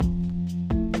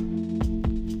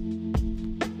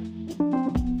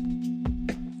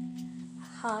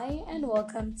and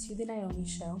welcome to the Naomi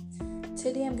Show.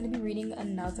 Today I'm going to be reading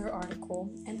another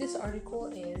article, and this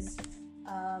article is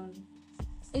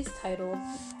titled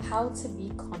 "How to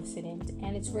Be Confident,"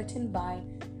 and it's written by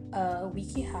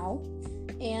WikiHow,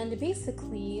 and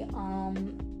basically how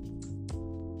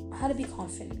to be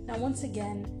confident. Now, once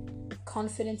again,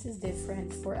 confidence is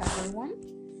different for everyone,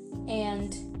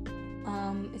 and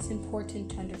it's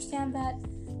important to understand that.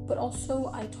 But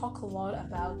also, I talk a lot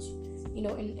about,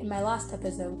 in my last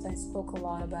episodes, I spoke a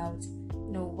lot about,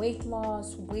 weight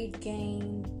loss, weight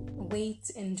gain, weight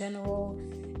in general.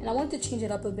 And I wanted to change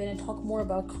it up a bit and talk more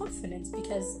about confidence,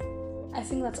 because I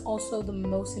think that's also the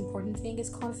most important thing is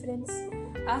confidence.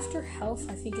 After health,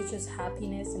 I think it's just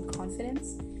happiness and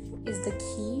confidence is the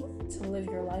key to live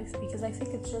your life, because I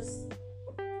think it's just,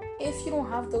 if you don't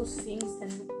have those things,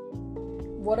 then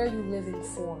what are you living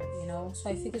for, So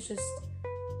I think it's just,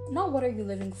 not what are you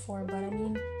living for, but I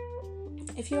mean,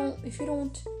 if you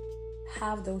don't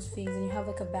have those things and you have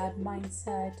like a bad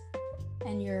mindset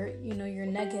and you're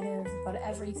negative about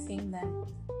everything, then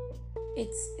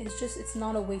it's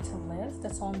not a way to live.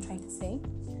 That's all I'm trying to say.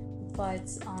 But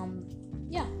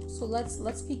so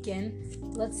let's begin.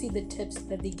 Let's see the tips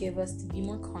that they give us to be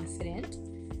more confident.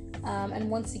 And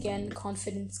once again,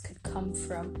 confidence could come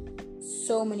from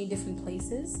so many different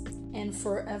places, and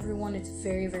for everyone it's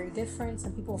very, very different.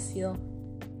 Some people feel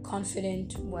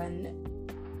confident when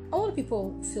a lot of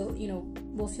people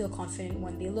will feel confident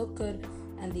when they look good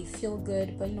and they feel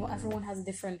good, but everyone has a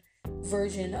different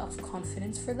version of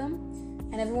confidence for them,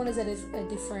 and everyone is at a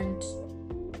different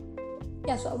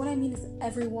so what I mean is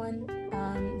everyone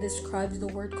describes the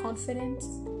word confidence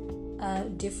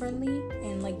differently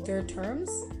in like their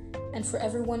terms, and for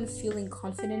everyone feeling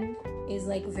confident is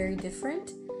like very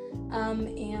different,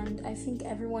 and I think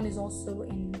everyone is also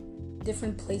in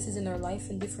different places in their life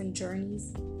and different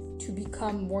journeys to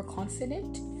become more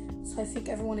confident. So I think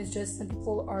everyone is just, some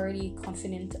people are already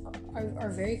confident,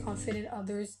 are very confident,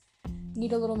 others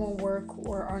need a little more work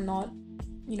or are not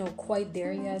quite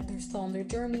there yet. They're still on their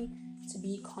journey to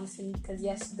be confident, because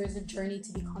yes, there's a journey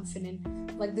to be confident,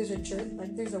 like there's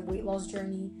a weight loss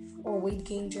journey or weight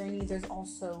gain journey. There's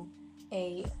also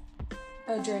a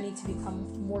journey to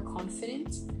become more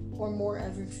confident or more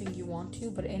everything you want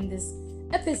to, but in this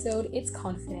episode it's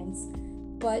confidence.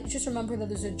 But just remember that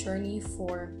there's a journey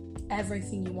for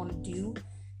everything you want to do.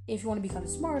 If you want to become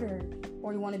smarter,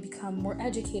 or you want to become more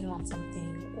educated on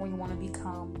something, or you want to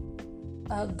become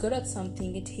good at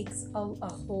something, it takes a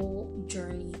whole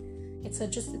journey. It's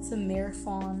a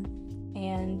marathon,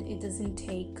 and it doesn't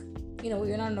take,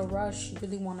 you're not in a rush. You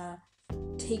really want to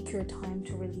take your time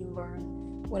to really learn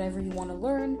whatever you want to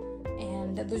learn,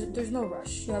 and there's no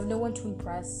rush. You have no one to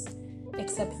impress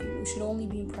except you. You should only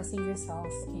be impressing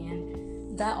yourself, and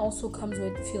that also comes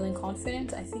with feeling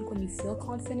confident. I think when you feel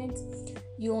confident,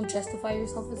 you don't justify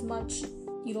yourself as much,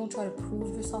 you don't try to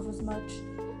prove yourself as much,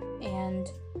 and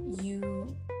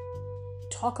you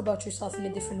talk about yourself in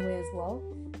a different way as well,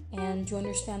 and you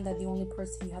understand that the only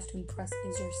person you have to impress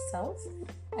is yourself.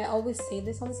 I always say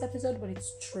this on this episode, but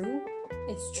it's true.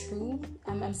 It's true.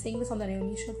 I'm saying this on the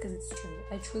Naomi Show because it's true.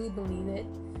 I truly believe it.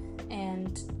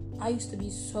 And I used to be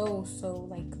so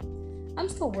like, I'm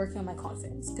still working on my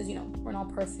confidence, because we're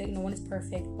not perfect. No one is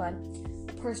perfect. But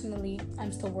personally,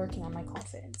 I'm still working on my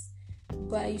confidence.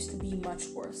 But I used to be much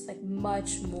worse, like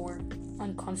much more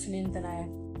unconfident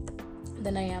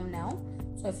than I am now.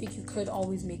 So I think you could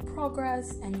always make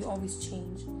progress, and you always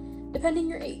change depending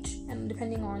your age and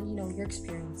depending on your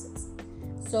experiences.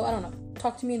 So I don't know,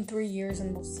 talk to me in 3 years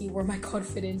and we'll see where my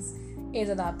confidence is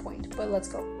at that point. But let's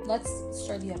go. Let's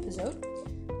start the episode.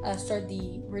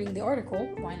 Reading the article.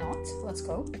 Why not? Let's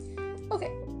go.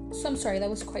 Okay. So I'm sorry, that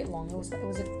was quite long. It was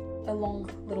a long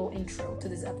little intro to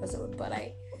this episode, but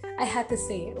I had to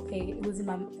say it. Okay, it was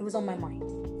on my mind.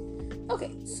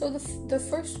 Okay, so the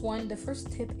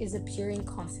first tip is appearing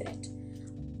confident.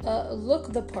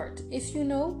 Look the part. If you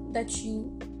know that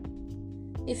you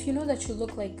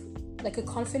look like a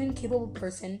confident, capable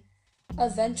person,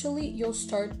 eventually you'll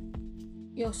start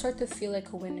to feel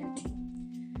like a winner too.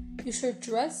 You should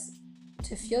dress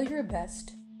to feel your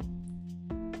best.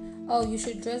 You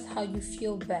should dress how you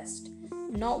feel best,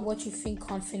 not what you think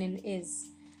confident is.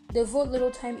 Devote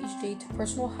little time each day to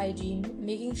personal hygiene,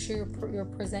 making sure you're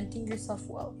presenting yourself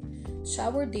well.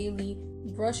 Shower daily,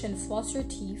 brush and floss your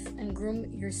teeth, and groom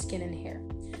your skin and hair.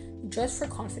 Dress for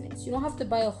confidence. You don't have to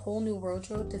buy a whole new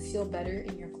wardrobe to feel better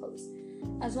in your clothes.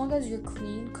 As long as you're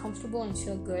clean, comfortable, and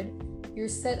feel good, you're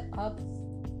set up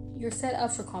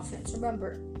for confidence.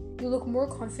 Remember, you look more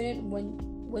confident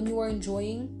when you are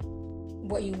enjoying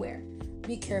what you wear.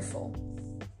 Be careful.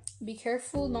 Be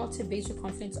careful not to base your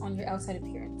confidence on your outside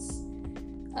appearance.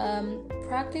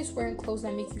 Practice wearing clothes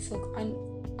that make you feel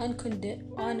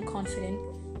unconfident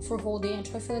for a whole day, and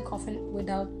try feeling confident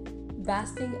without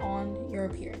basting on your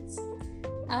appearance.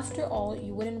 After all,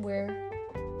 you wouldn't wear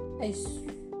a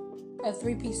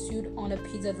 3-piece suit on a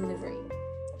pizza delivery.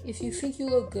 If you think you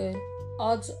look good,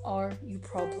 odds are you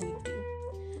probably do.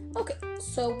 Okay,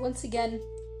 so once again,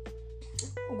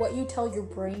 what you tell your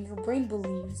brain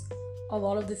believes a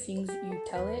lot of the things you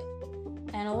tell it,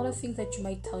 and a lot of things that you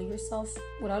might tell yourself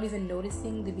without even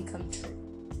noticing, they become true.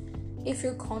 If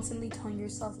you're constantly telling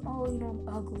yourself, oh, I'm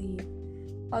ugly,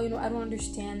 oh, I don't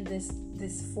understand this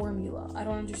formula, I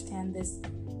don't understand this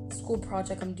school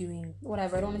project I'm doing,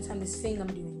 whatever, I don't understand this thing I'm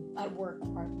doing at work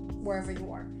or wherever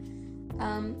you are,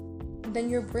 then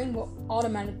your brain will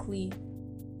automatically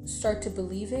start to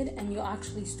believe it, and you'll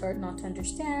actually start not to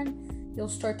understand. You'll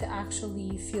start to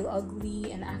actually feel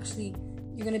ugly, and actually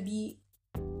you're gonna be,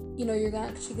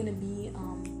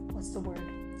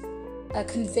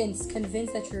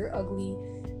 convinced that you're ugly,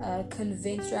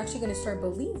 you're actually gonna start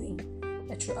believing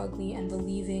that you're ugly, and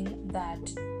believing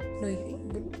that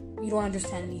you don't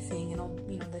understand anything,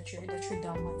 that you're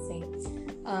dumb, let's say,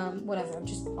 whatever. I'm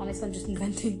just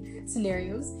inventing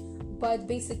scenarios, but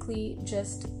basically,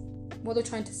 just what they're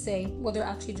trying to say, what they're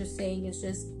actually just saying is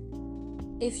just,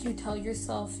 if you tell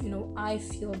yourself, I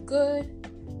feel good,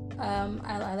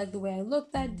 I like the way I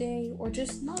look that day, or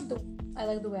just I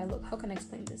like the way I look. How can I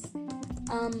explain this?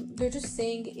 They're just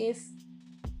saying, if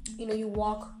you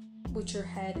walk with your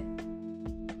head,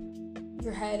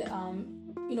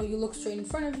 you look straight in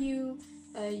front of you,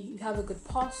 you have a good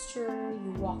posture,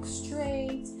 you walk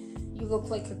straight, you look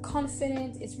like you're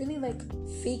confident. It's really like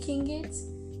faking it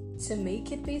to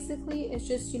make it, basically. It's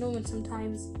just, when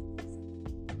sometimes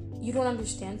you don't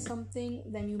understand something,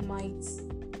 then you might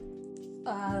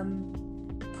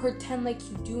pretend like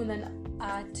you do, and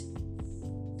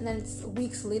then it's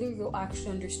weeks later you'll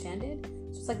actually understand it.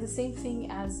 So it's like the same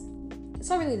thing as, it's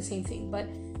not really the same thing, but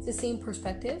it's the same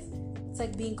perspective. It's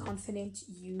like being confident.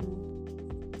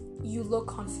 You look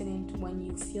confident when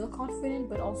you feel confident,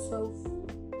 but also,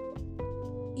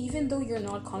 even though you're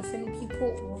not confident,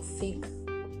 people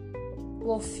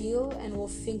will feel and will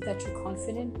think that you're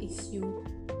confident if you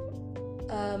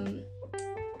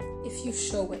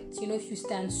show it. If you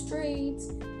stand straight,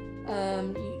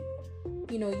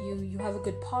 you have a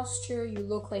good posture, you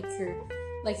look like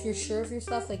you're sure of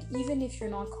yourself. Like, even if you're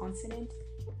not confident,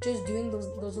 just doing those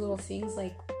little things,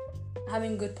 like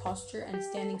having good posture and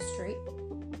standing straight,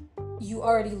 you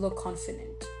already look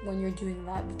confident when you're doing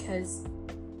that, because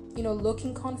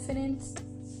looking confident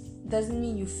doesn't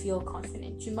mean you feel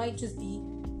confident. You might just be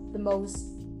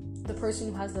the person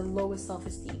who has the lowest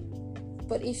self-esteem.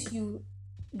 But if you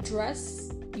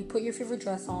dress, you put your favorite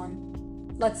dress on,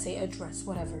 let's say a dress,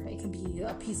 whatever, it can be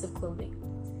a piece of clothing,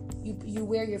 you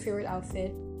wear your favorite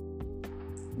outfit,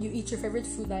 you eat your favorite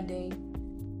food that day,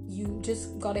 you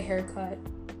just got a haircut,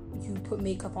 you put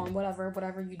makeup on,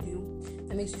 whatever you do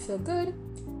that makes you feel good,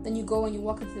 then you go and you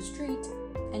walk into the street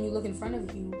and you look in front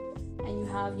of you, and you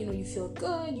have, you feel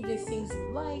good, you did things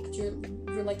you liked, you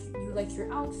like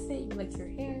your outfit, you like your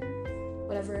hair,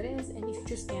 whatever it is. And if you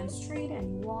just stand straight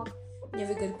and you walk and you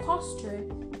have a good posture,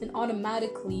 then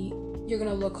automatically you're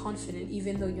gonna look confident,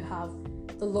 even though you have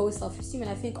the lowest self-esteem. And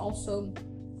I think also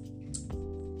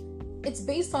it's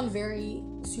based on very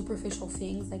superficial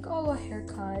things, like, a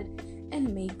haircut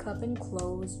and makeup and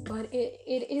clothes, but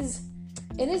it is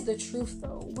the truth,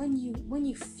 though. When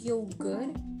you feel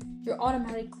good, you're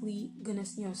automatically gonna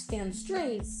stand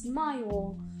straight,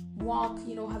 smile, walk,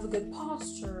 have a good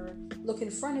posture, look in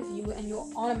front of you, and you're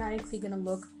automatically gonna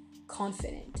look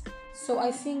confident. So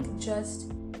I think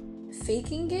just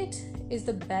faking it is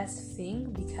the best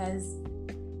thing, because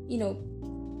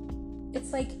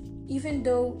it's like, even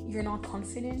though you're not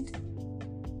confident,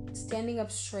 standing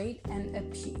up straight and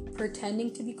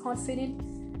pretending to be confident,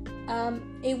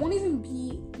 you won't even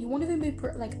be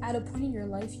at a point in your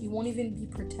life, you won't even be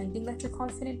pretending that you're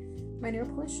confident. My nail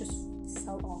polish just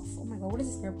fell off. Oh my god, what is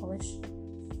this nail polish?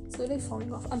 It's literally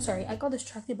falling off. I'm sorry, I got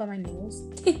distracted by my nails.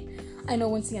 I know,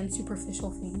 once again,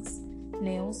 superficial things,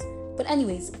 nails. But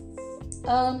anyways,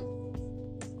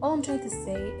 all I'm trying to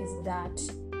say is that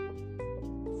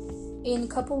in a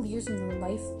couple of years in your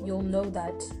life, you'll know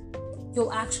that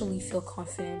you'll actually feel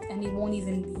confident, and you won't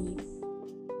even be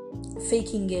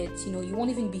faking it. You won't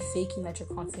even be faking that you're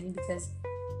confident, because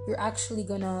you're actually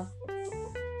gonna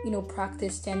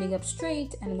practice standing up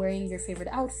straight and wearing your favorite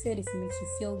outfit if it makes you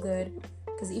feel good,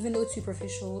 because even though it's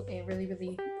superficial, it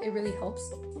really helps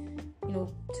to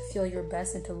feel your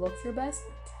best and to look your best.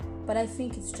 But I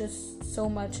think it's just so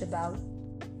much about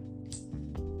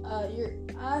you're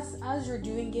as you're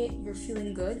doing it, you're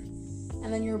feeling good,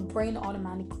 and then your brain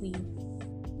automatically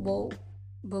will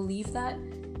believe that,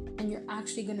 and you're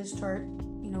actually gonna start,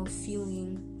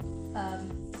 feeling.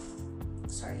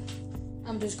 Sorry,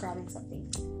 I'm just grabbing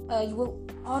something. You will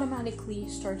automatically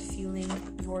start feeling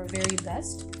your very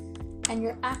best, and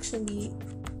you're actually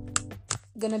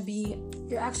gonna be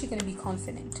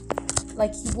confident.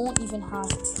 Like, you won't even have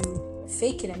to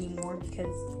fake it anymore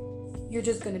because you're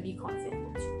just gonna be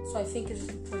confident. So I think it's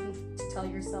important to tell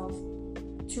yourself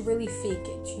to really fake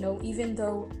it. Even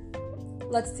though,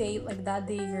 let's say, like, that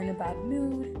day you're in a bad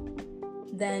mood,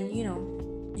 then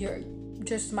you're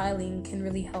just smiling can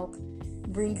really help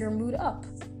bring your mood up.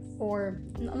 Or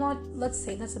not, let's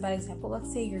say, that's a bad example.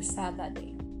 Let's say you're sad that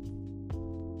day.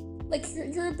 Like,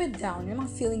 you're a bit down, you're not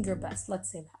feeling your best,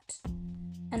 let's say that.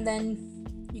 And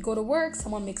then you go to work,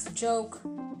 someone makes a joke,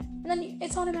 and then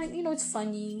it's automatic, it's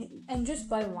funny, and just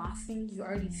by laughing, you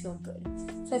already feel good.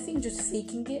 So I think just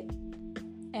faking it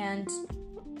and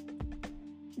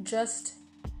just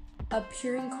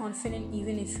appearing confident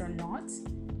even if you're not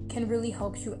can really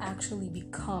help you actually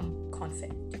become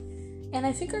confident. And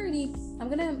I think I'm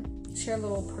gonna share a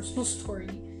little personal story.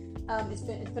 It's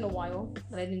been a while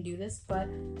that I didn't do this, but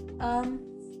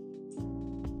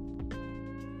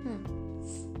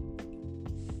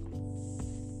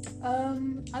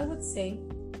I would say,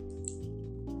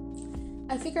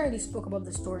 I think I already spoke about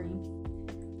the story.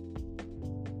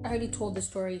 I already told the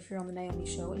story here on the Naomi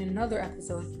Show in another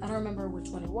episode. I don't remember which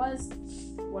one it was.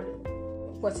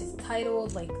 What's it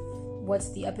titled? Like,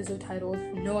 what's the episode titled?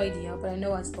 No idea, but I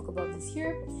know I spoke about this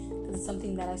here because it's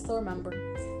something that I still remember.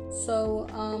 So,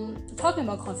 talking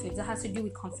about confidence, it has to do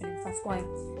with confidence. That's why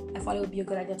I thought it would be a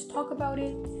good idea to talk about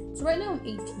it. So right now I'm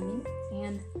 18,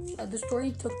 and the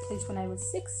story took place when I was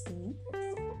 16.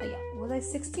 Was I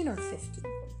 16 or 15?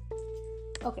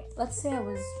 Okay, let's say I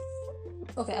was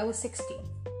 16.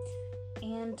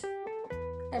 And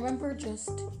I remember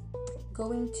just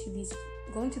going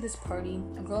to this party.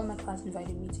 A girl in my class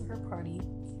invited me to her party.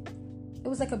 It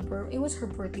was like it was her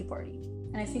birthday party.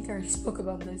 And I think I already spoke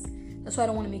about this. That's why I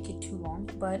don't want to make it too long.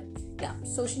 But yeah,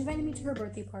 so she invited me to her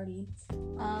birthday party.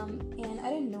 And I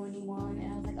didn't know anyone.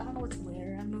 And I was like, I don't know what to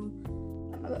wear. I don't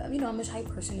know. I'm a shy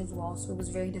person as well. So it was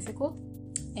very difficult.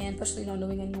 And especially not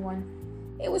knowing anyone.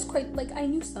 It was quite, like, I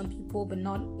knew some people, but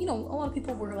not, a lot of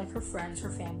people were like her friends, her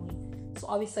family. So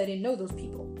obviously I didn't know those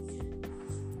people.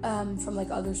 From like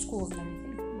other schools and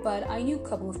everything. But I knew a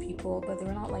couple of people, but they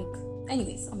were not like...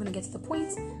 Anyways, I'm gonna get to the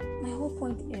point. My whole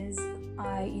point is,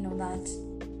 that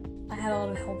I had a lot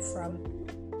of help from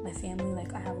my family.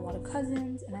 Like, I have a lot of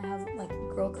cousins, and I have like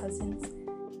girl cousins,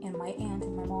 and my aunt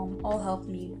and my mom all helped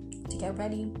me to get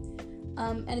ready.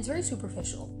 And it's very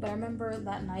superficial. But I remember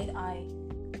that night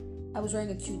I was wearing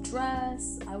a cute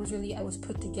dress. I was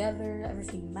put together.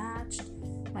 Everything matched.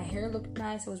 My hair looked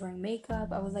nice. I was wearing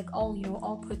makeup. I was like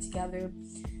all put together.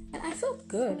 And I felt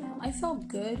good. I felt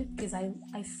good because I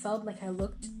felt like I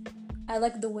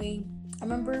liked the way... I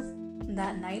remember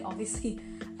that night, obviously,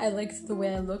 I liked the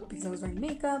way I looked because I was wearing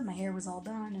makeup. My hair was all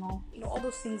done and all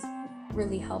those things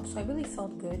really helped. So I really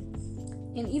felt good.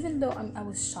 And even though I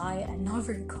was shy and not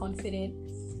very confident,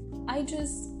 I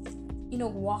just,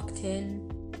 walked in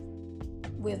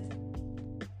with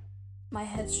my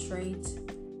head straight,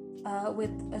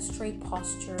 with a straight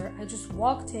posture. I just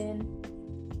walked in,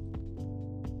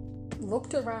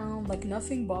 looked around like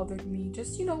nothing bothered me,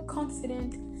 just,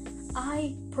 confident.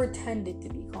 I pretended to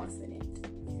be confident.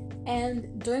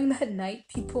 And during that night,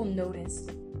 people noticed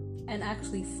and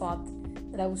actually thought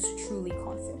that I was truly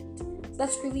confident. So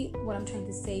that's really what I'm trying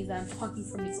to say, that I'm talking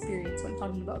from experience when I'm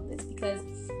talking about this, because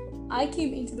I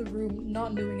came into the room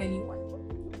not knowing anyone.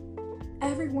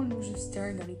 Everyone was just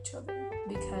staring at each other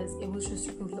because it was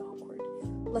just really awkward.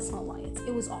 Let's not lie,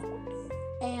 it was awkward.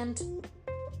 And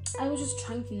I was just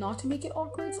trying not to make it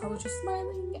awkward, so I was just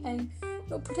smiling and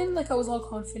pretending like I was all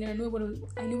confident. I knew what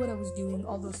I was doing,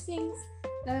 all those things.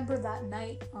 And I remember that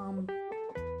night,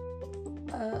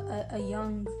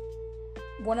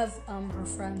 one of her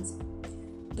friends,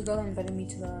 the girl that invited me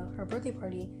to her birthday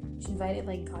party, she invited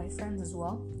like guy friends as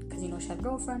well, because she had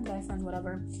girlfriend, guy friends,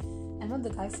 whatever. And one of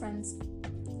the guy friends,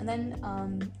 and then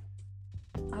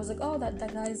I was like, oh, that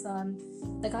guy's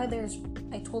the guy there's...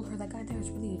 I told her that guy there is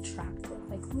really attractive.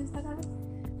 Like, who is that guy?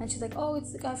 And she's like, oh,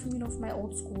 it's the guy from from my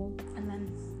old school. And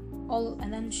then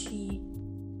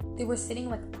they were sitting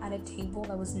like at a table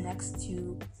that was next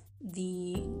to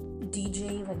the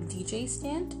DJ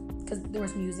stand, because there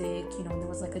was music, there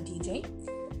was like a DJ,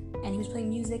 and he was playing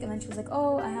music. And then she was like,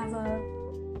 oh, I have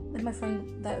my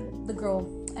friend, the girl,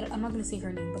 I'm not gonna say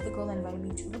her name, but the girl that invited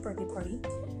me to her birthday party,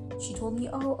 she told me,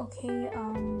 oh, okay,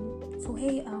 so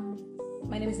hey,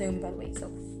 my name is Naomi, by the way.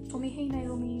 So she told me, hey,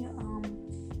 Naomi,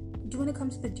 do you want to come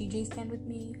to the DJ stand with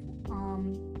me?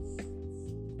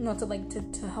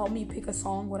 To help me pick a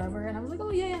song, whatever. And I was like,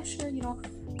 oh yeah, sure,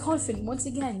 confident. Once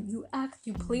again,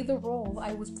 you play the role.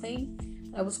 I was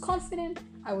playing, I was confident,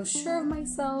 I was sure of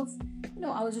myself,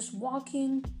 I was just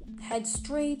walking, head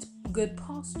straight, good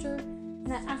posture,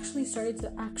 and I actually started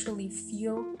to actually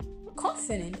feel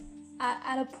confident.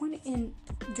 At a point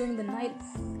during the night,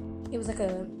 it was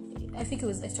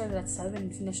I started at 7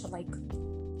 and finished at like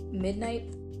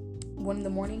midnight, 1 in the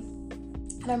morning.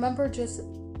 And I remember just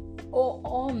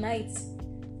all nights,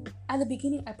 at the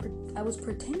beginning, I was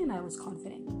pretending I was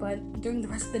confident, but during the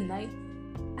rest of the night,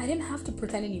 I didn't have to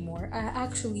pretend anymore. I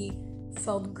actually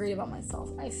felt great about myself.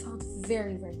 I felt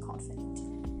very, very confident.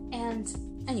 And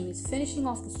anyways, finishing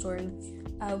off the story,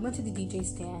 I went to the DJ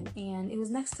stand, and it was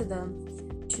next to the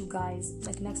 2 guys,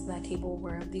 like next to that table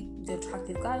where the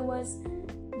attractive guy was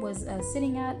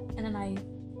sitting at. And then I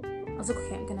was like,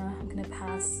 okay, I'm gonna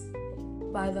pass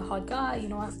by the hot guy.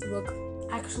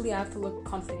 I have to look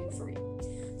confident for real.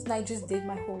 So I just did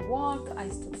my whole walk. I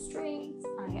stood straight.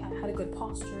 I had a good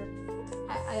posture.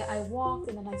 I walked,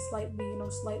 and then I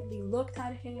slightly looked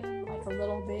at him, like a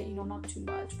little bit, not too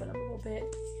much, but a little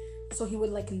bit. So he would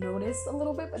like notice a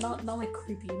little bit, but not like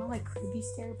creepy, not like creepy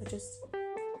stare, but just,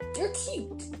 you're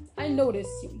cute. I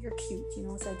noticed you. You're cute,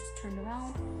 So I just turned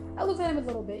around. I looked at him a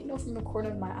little bit, from the corner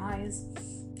of my eyes.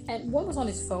 And one was on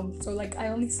his phone, so like I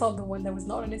only saw the one that was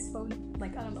not on his phone.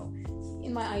 Like, I don't know.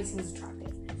 In my eyes, he was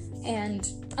attractive. And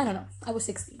I don't know. I was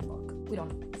 16. Look, we don't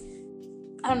know.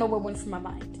 I don't know what went through my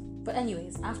mind. But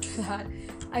anyways, after that,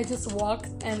 I just walked,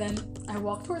 and then I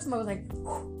walked towards him. I was like,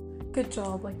 good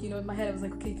job. Like, in my head, I was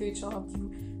like, okay, good job.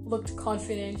 You looked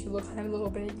confident. You looked at him a little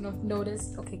bit,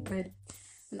 noticed. Okay, good.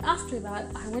 And after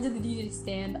that, I went to the DJ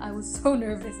stand. I was so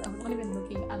nervous. I was not even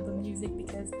looking at the music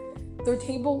because their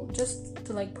table, just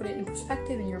to like put it in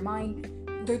perspective in your mind,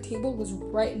 their table was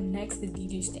right next to the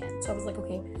DJ stand. So I was like,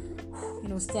 okay,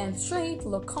 stand straight,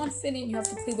 look confident. You have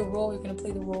to play the role. You're going to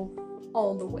play the role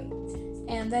all the way.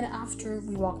 And then after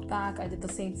we walked back, I did the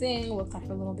same thing, looked at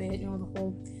her a little bit,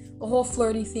 the whole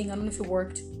flirty thing. I don't know if it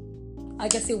worked. I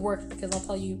guess it worked because I'll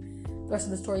tell you the rest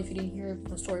of the story if you didn't hear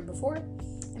the story before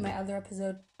in my other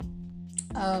episode.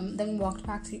 Then we walked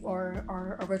back to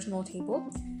our original table.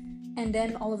 And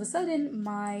then all of a sudden,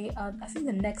 I think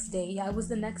the next day, it was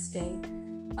the next day,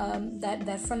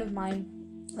 that friend of mine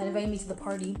that invited me to the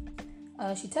party,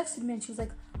 she texted me and she was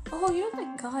like, oh,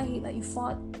 that guy that you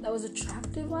thought that was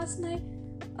attractive last night?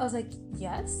 I was like,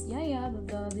 yes, yeah,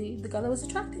 the guy that was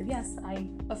attractive, yes, I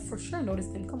for sure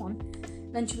noticed him, come on.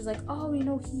 And then she was like, oh,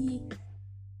 he,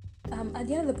 at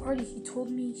the end of the party, he told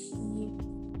me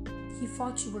he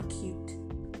thought you were cute.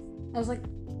 I was like,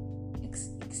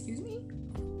 excuse me?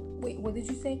 Wait, what did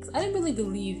you say? 'Cause I didn't really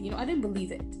believe, I didn't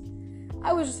believe it.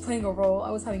 I was just playing a role. I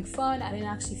was having fun. I didn't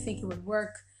actually think it would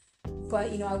work.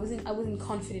 But, I wasn't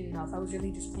confident enough. I was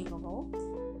really just playing a role.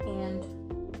 And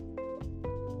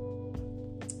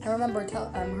I remember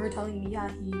her telling me, yeah,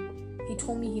 he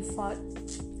told me he thought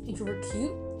if you were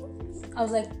cute. I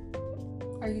was like,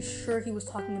 are you sure he was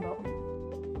talking about me?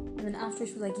 And then after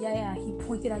she was like, yeah, he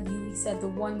pointed at you. He said the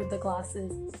one with the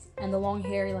glasses and the long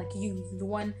hair, like you, the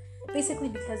one. Basically,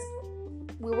 because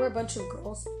we were a bunch of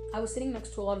girls, I was sitting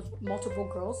next to multiple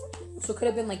girls, so it could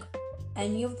have been like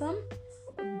any of them.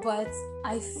 But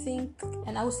I think,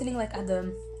 and I was sitting like at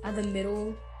the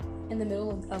middle, in the middle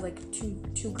of like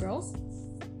two girls,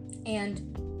 and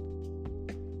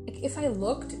if I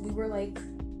looked, we were like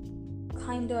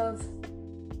kind of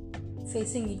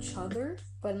facing each other,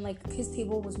 but like his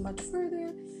table was much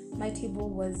further. My table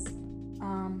was,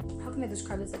 how can I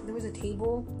describe this? Like there was a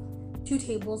table, 2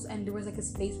 tables, and there was like a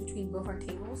space between both our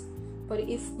tables. But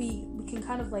if we can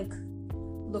kind of like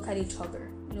look at each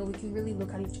other, we can really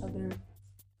look at each other,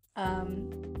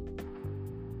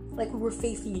 like we were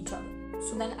facing each other.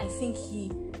 So then I think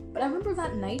but I remember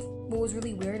that night, what was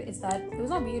really weird is that, it was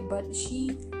not weird, but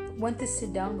she went to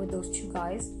sit down with those 2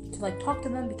 guys to like talk to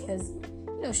them because,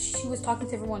 she was talking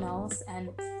to everyone else and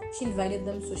she invited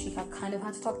them, so she kind of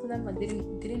had to talk to them. Like they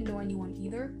didn't know anyone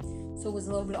either, so it was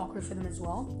a little bit awkward for them as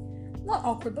well. Not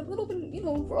awkward, but a little bit,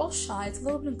 we're all shy. It's a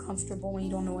little bit uncomfortable when you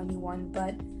don't know anyone,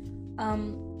 but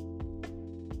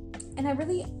and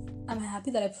I'm happy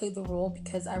that I played the role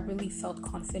because I really felt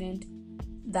confident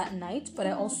that night, but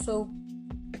I also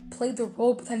played the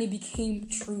role, but then it became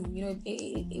true.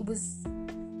 It was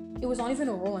not even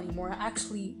a role anymore. I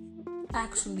actually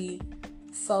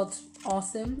felt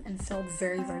awesome and felt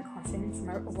very, very confident from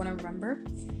what I remember.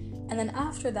 And then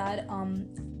after that,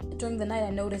 during the night I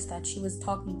noticed that she was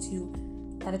talking to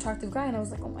that attractive guy, and I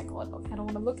was like, oh my god, okay, I don't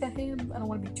want to look at him, I don't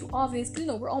want to be too obvious,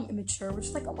 because we're all immature, we're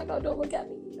just like, oh my god, don't look at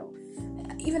me,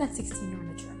 even at 16 you're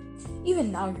immature,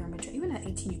 even now you're immature, even at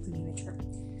 18 you can be immature,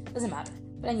 doesn't matter.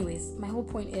 But anyways, my whole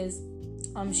point is,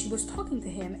 she was talking to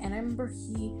him, and I remember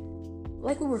we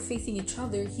were facing each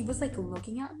other, he was like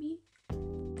looking at me,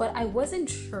 but I wasn't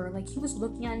sure, like he was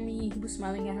looking at me, he was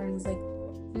smiling at her, and he was like,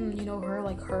 her,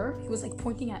 like her, he was like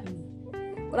pointing at me,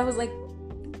 but I was like,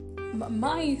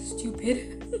 my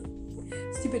stupid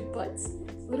butts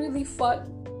literally thought,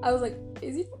 I was like,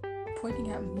 is he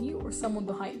pointing at me or someone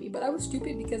behind me? But I was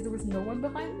stupid because there was no one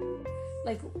behind me.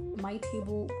 Like, my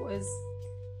table was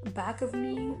back of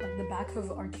me, like the back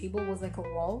of our table was like a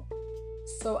wall,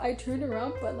 so I turned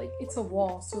around, but like it's a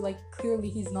wall, so like clearly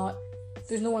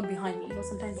there's no one behind me.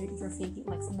 Sometimes you're thinking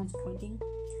like someone's pointing,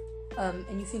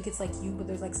 and you think it's like you, but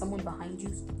there's like someone behind you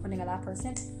pointing at that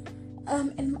person.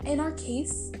 In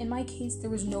my case, there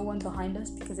was no one behind us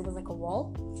because it was like a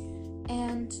wall.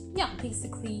 And yeah,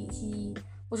 basically he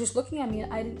was just looking at me,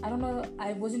 and I don't know,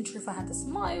 I wasn't sure if I had to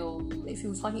smile, if he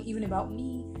was talking even about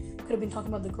me, could have been talking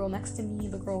about the girl next to me,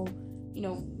 the girl,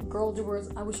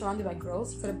 I was surrounded by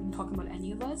girls, he could have been talking about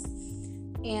any of us.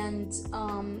 And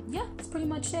yeah, that's pretty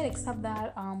much it, except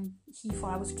that he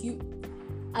thought I was cute.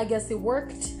 I guess it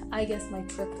worked. I guess my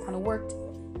trick kind of worked.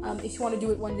 If you want to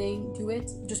do it one day, do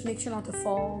it. Just make sure not to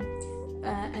fall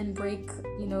and break,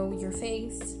 your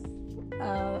face.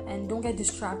 And don't get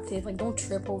distracted. Like, don't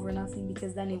trip over nothing,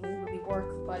 because then it won't really work.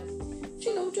 But,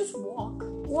 just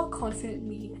walk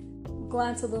confidently.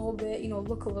 Glance a little bit,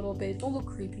 look a little bit. Don't look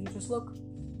creepy. Just look,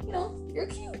 you're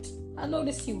cute. I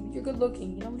noticed you. You're good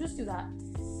looking. Just do that.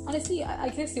 Honestly, I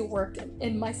guess it worked.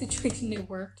 In my situation, it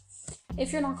worked.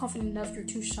 If you're not confident enough, you're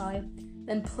too shy,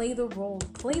 then play the role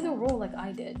like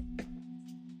I did,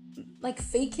 like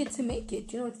fake it to make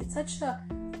it. It's such a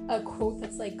quote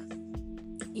that's like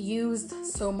used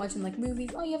so much in like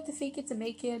movies. Oh, you have to fake it to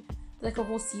make it. Like a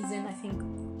whole season, I think,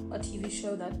 a TV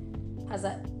show that has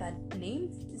that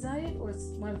name, is that it, or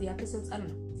it's one of the episodes, I don't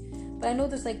know, but I know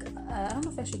there's like I don't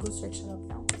know if I should go search it up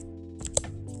now.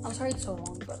 I'm sorry it's so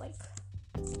long, but like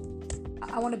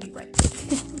I want to be right.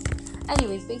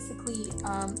 Anyways, basically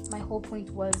my whole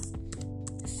point was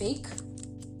fake,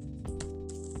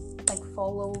 like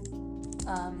follow,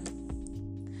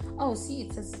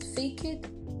 it says fake it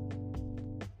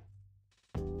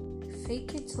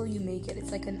till you make it.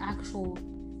 It's like an actual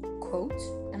quote,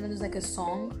 and then there's like a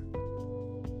song.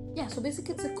 Yeah, so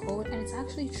basically it's a quote, and it's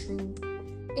actually true.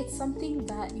 It's something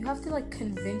that you have to like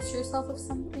convince yourself of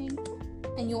something,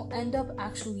 and you'll end up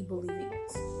actually believing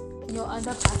it, and you'll end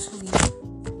up actually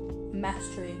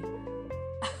mastering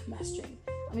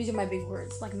I'm using my big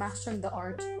words, like mastering the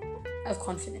art of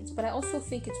confidence. But I also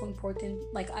think it's so important,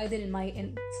 like I did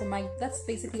for my that's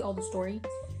basically all the story.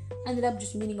 I ended up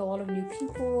just meeting a lot of new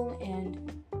people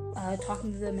and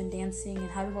talking to them and dancing and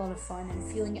having a lot of fun and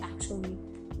feeling actually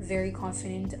very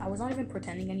confident. I was not even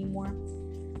pretending anymore.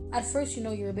 At first,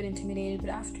 you're a bit intimidated,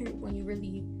 but after, when you're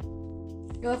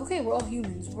like, okay, we're all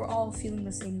humans, we're all feeling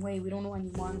the same way, we don't know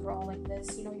anyone, we're all like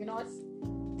this, you're not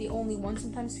the only one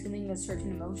sometimes feeling a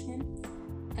certain emotion.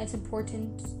 And it's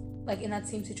important, like in that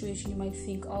same situation, you might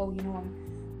think, oh,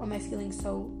 why am I feeling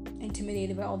so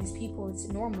intimidated by all these people? It's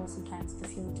normal sometimes to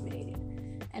feel intimidated,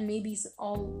 and maybe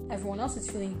everyone else is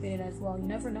feeling intimidated as well. You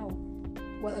never know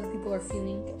what other people are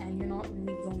feeling, and you're not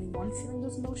really the only one feeling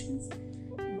those emotions.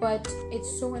 But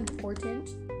it's so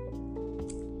important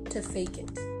to fake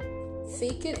it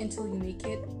until you make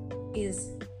it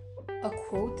is a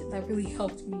quote that really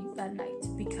helped me that night,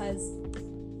 because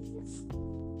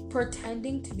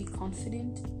pretending to be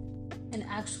confident and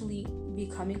actually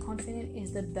becoming confident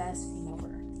is the best thing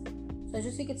ever. So I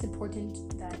just think it's important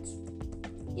that,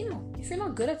 if you're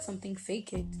not good at something,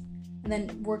 fake it, and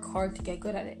then work hard to get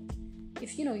good at it.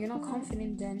 If, you're not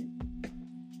confident, then,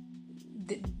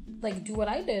 do what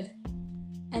I did,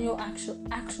 and you'll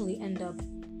actually end up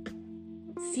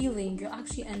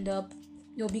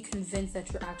you'll be convinced that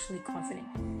you're actually confident,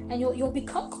 and you'll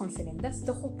become confident. That's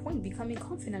the whole point, becoming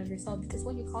confident of yourself, because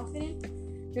when you're confident,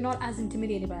 you're not as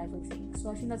intimidated by everything. So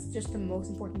I think that's just the most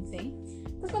important thing.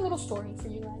 That's my little story for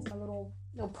you guys, my little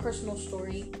personal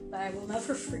story that I will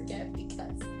never forget,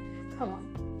 because come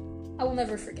on, I will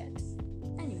never forget.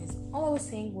 Anyways, all I was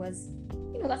saying was,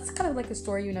 that's kind of like a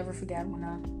story you never forget, when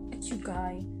a cute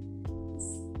guy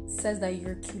says that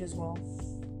you're cute as well.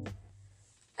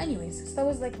 Anyways, so that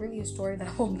was like really a story that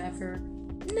I will never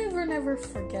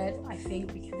forget, I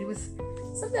think, because it was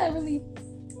something that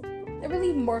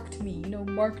really marked me,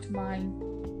 marked my,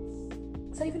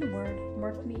 is that even a word?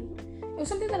 Marked me? It was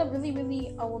something that I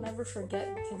will never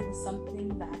forget, because it was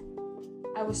something that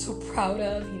I was so proud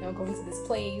of, going to this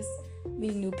place,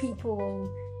 meeting new people,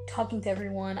 talking to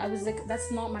everyone. I was like,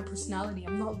 that's not my personality.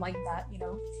 I'm not like that,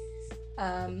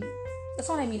 That's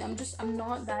what I mean. I'm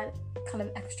not that kind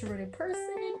of extroverted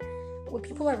person. With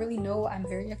people I really know, I'm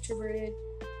very extroverted,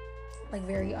 like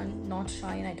very not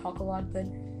shy, and I talk a lot. But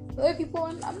with other people,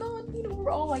 I'm not.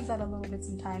 We're all like that a little bit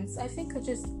sometimes. I think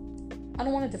I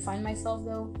don't want to define myself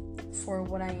though for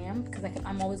what I am, because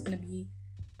I'm always gonna be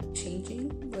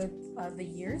changing with the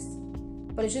years.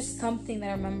 But it's just something that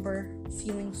I remember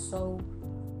feeling so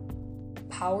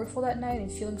powerful that night and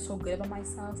feeling so good about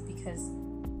myself, because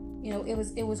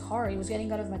it was hard. It was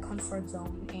getting out of my comfort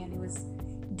zone, and it was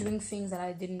doing things that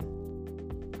I didn't.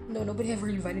 No, nobody ever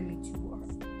invited me to, or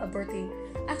a birthday.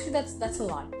 Actually, that's a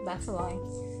lie. That's a lie.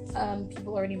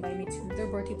 People already invited me to their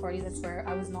birthday parties. That's where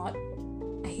I was not.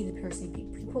 I hate the piercing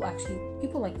people.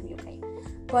 People like me, okay,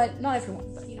 but not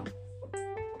everyone. But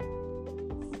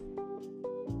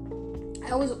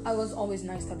I was always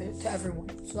nice to everyone.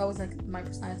 So that was like my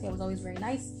personality. I was always very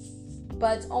nice.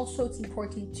 But also, it's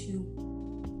important to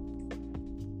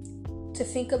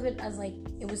think of it as like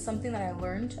it was something that I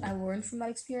learned from that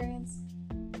experience.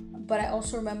 But I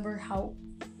also remember how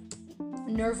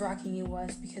nerve-wracking it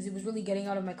was, because it was really getting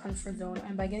out of my comfort zone.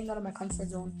 And by getting out of my comfort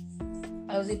zone,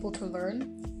 I was able to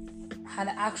learn how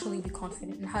to actually be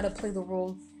confident and how to play the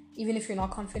role, even if you're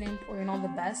not confident or you're not the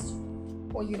best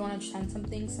or you don't understand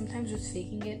something. Sometimes just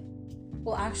faking it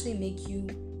will actually make you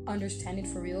understand it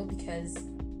for real, because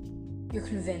you're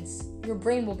convinced. Your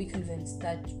brain will be convinced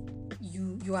that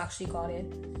you actually got it,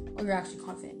 or you're actually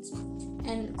confident.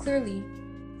 And clearly,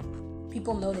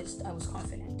 people noticed I was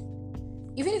confident.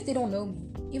 Even if they don't know me,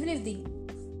 even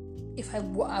if I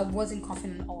wasn't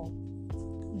confident at all,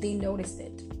 they noticed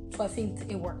it. So I think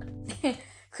it worked.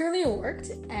 Clearly it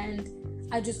worked, and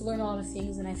I just learned a lot of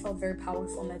things, and I felt very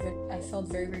powerful, and I felt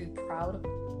very, very proud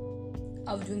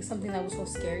of doing something that was so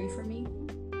scary for me.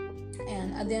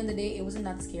 And at the end of the day, it wasn't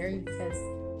that scary, because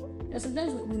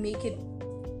sometimes we make it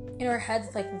in our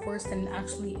heads like worse than it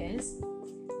actually is,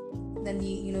 than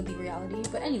the reality.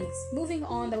 But anyways, moving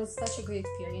on, that was such a great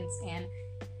experience, and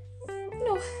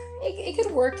it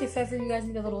could work if ever you guys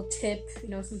need a little tip.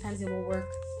 Sometimes it will work.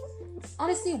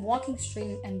 Honestly, walking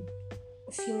straight and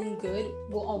feeling good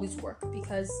will always work,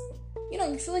 because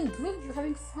you're feeling good, you're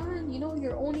having fun,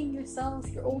 you're owning yourself,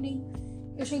 you're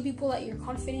showing people that you're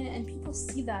confident, and people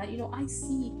see that.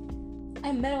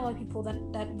 I met a lot of people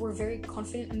that were very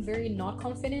confident and very not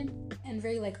confident and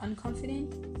very like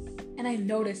unconfident, and I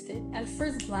noticed it at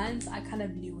first glance. I kind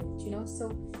of knew it,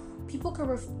 so people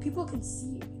can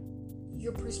see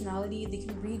your personality, they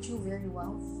can read you very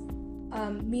well,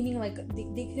 meaning like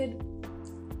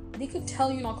they could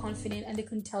tell you're not confident, and they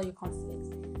couldn't tell you're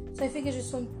confident. So I think it's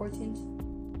just so important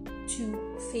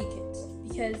to fake it,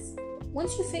 because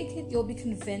once you fake it, you'll be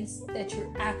convinced that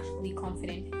you're actually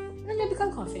confident, and then you'll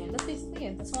become confident. That's basically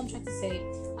it. That's all I'm trying to say.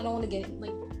 I don't want to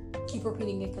keep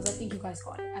repeating it, because I think you guys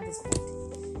got it at this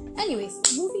point. Anyways,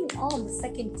 moving on, the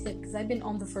second tip, because I've been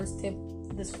on the first tip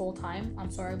this whole time. I'm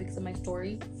sorry, because of my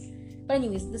story. But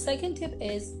anyways, the second tip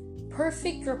is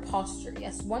perfect your posture.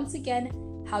 Yes, once again,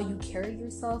 how you carry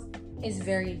yourself is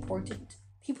very important.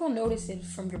 People notice it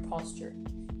from your posture.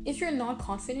 If you're not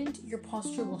confident, your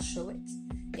posture will show it.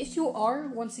 If you are,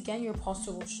 once again, your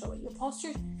posture will show it. Your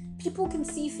posture, people can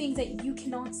see things that you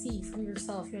cannot see from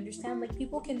yourself. You understand? Like,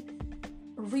 people can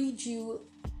read you,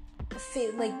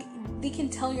 like, they can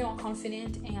tell you're not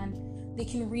confident, and they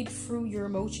can read through your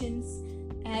emotions.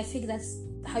 And I think that's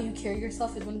how you carry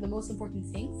yourself is one of the most important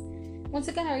things. Once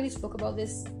again, I already spoke about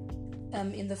this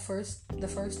in the first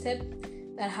tip,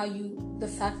 that the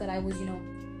fact that I was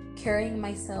carrying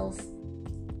myself,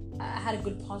 I had a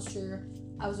good posture,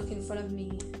 I was looking in front of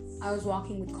me, I was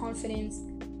walking with confidence.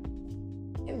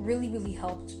 It really, really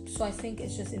helped. So I think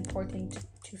it's just important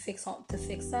to fix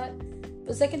that.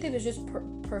 The second tip is just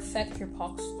perfect your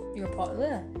posture.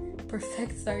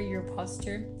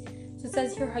 So it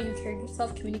says here how you carry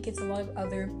yourself communicates a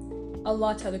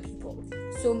lot to other people.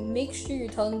 So make sure you're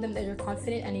telling them that you're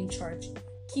confident and in charge.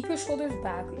 Keep your shoulders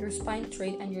back, your spine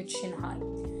straight, and your chin high.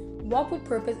 Walk with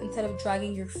purpose instead of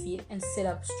dragging your feet, and sit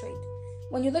up straight.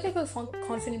 When you look like a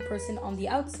confident person on the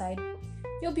outside,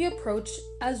 you'll be approached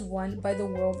as one by the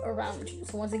world around you.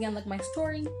 So once again, like my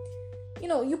story,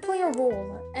 you play a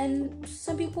role, and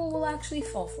some people will actually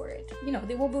fall for it.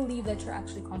 They will believe that you're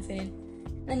actually confident,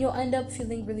 and you'll end up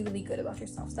feeling really, really good about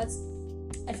yourself. That's,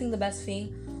 I think, the best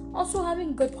thing. Also,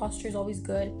 having good posture is always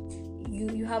good.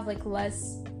 You have like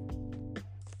less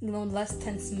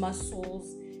tense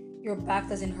muscles. Your back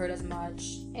doesn't hurt as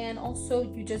much, and also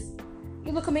you just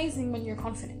you look amazing when you're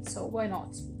confident. So why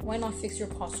not? Why not fix your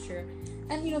posture?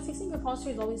 And fixing your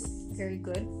posture is always very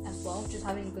good as well. Just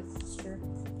having a good posture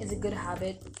is a good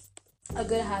habit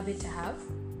to have.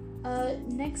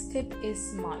 Next tip is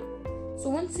smile. So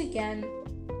once again,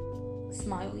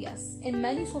 smile, yes. In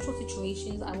many social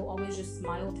situations, I will always just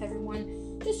smile to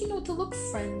everyone, just to look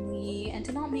friendly and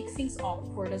to not make things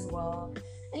awkward as well.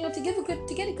 And to get a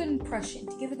good impression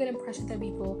to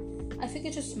people. I think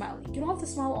it's just smiling. You don't have to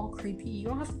smile all creepy. You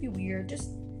don't have to be weird.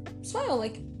 Just smile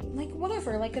like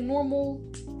whatever, like a normal,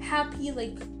 happy,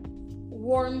 like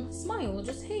warm smile.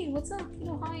 Just, hey, what's up?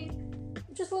 Hi.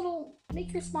 Just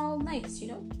make your smile nice.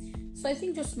 So I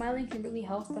think just smiling can really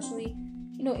help, especially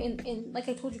in like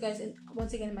I told you guys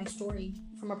once again in my story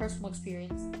from a personal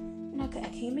experience. I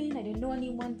came in, I didn't know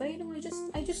anyone, but I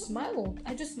just smiled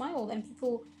and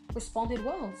people responded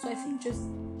well. So I think just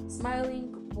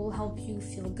smiling will help you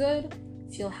feel good,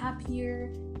 feel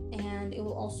happier, and it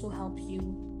will also help you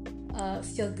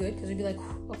feel good, because you'll be like,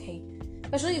 okay,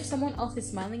 especially if someone else is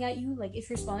smiling at you, like if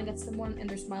you're smiling at someone and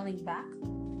they're smiling back,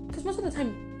 because most of the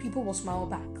time people will smile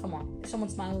back. Come on, if someone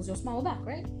smiles, you'll smile back,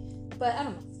 right? But I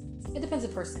don't know, it depends on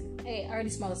the person. Hey, I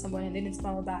already smiled at someone and they didn't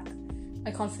smile back.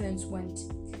 My confidence went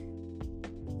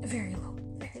very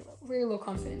low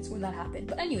confidence when that happened.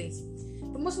 But anyways,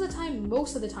 most of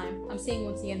the time, I'm saying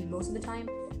once again, most of the time,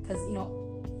 because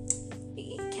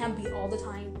it can't be all the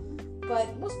time,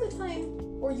 but most of the time,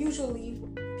 or usually,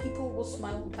 people will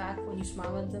smile back when you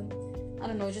smile at them. I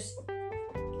don't know, just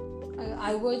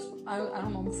I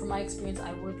don't know, from my experience,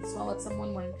 I would smile at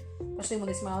someone especially when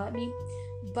they smile at me.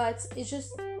 But it's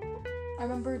just, I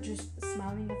remember just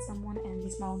smiling at someone and they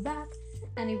smiled back,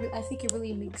 and I think it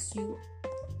really makes you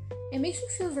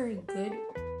feel very good.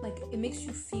 Like, it makes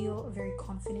you feel very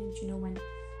confident, when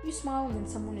you smile and then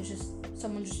someone just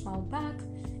smiled back.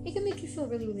 It can make you feel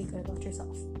really, really good about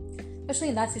yourself. Especially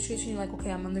in that situation, you're like,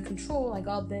 okay, I'm under control, I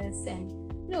got this, and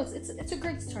it's a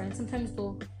great start. And sometimes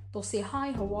they'll say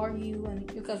hi, how are you,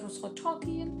 and you guys will start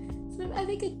talking. And so I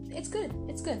think it's good.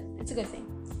 It's a good thing.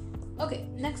 Okay,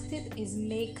 next tip is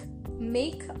make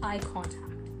eye contact.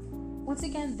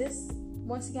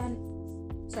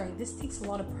 This takes a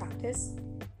lot of practice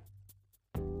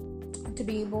to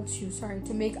be able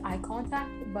to make eye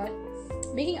contact. But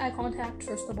making eye contact,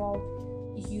 first of all,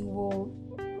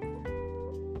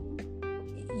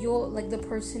 the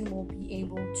person will be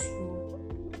able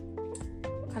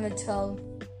to kind of tell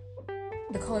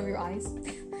the color of your eyes.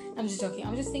 I'm just joking.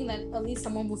 I'm just saying that at least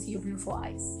someone will see your beautiful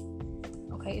eyes.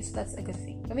 Okay, so that's a good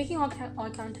thing. But making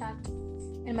eye contact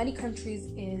in many countries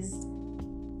is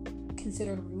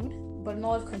considered rude. But in a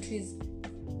lot of countries,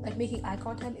 like, making eye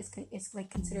contact is like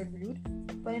considered rude.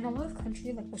 But in a lot of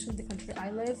countries, like especially the country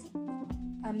I live,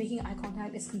 making eye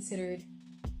contact is considered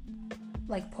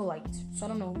like polite. So I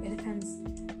don't know, it depends,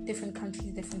 different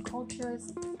countries, different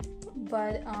cultures.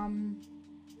 But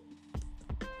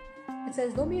it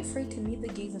says, don't be afraid to meet the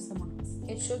gaze of someone else.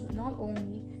 It shows not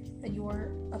only that you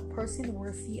are a person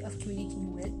worthy of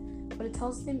communicating with, but it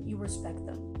tells them you respect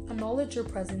them, acknowledge your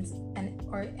presence, and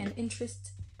are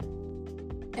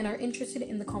interested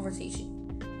in the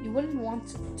conversation. You wouldn't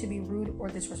want to be rude or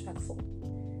disrespectful.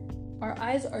 Our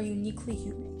eyes are uniquely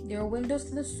human. They are windows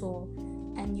to the soul,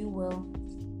 and you will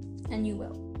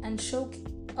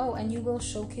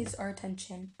showcase our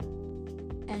attention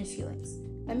and feelings.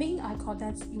 By making eye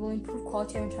contact, you will improve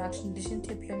quality of interaction in addition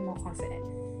to appearing more confident.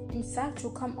 In fact,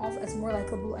 you'll come off as more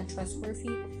likable and trustworthy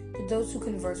to those who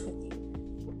converse with you,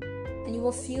 and you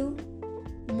will feel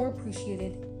more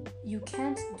appreciated. You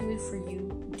can't do it for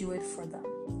you, do it for them.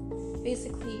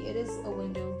 Basically, it is a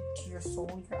window to your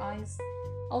soul, your eyes.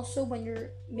 Also, when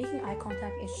you're making eye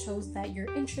contact, it shows that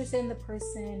you're interested in the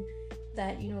person,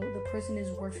 that the person is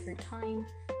worth your time,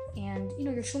 and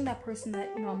you're showing that person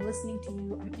that I'm listening to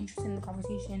you, I'm interested in the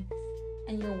conversation,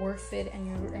 and you're worth it,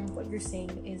 and what you're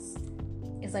saying is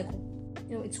like,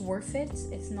 it's worth it.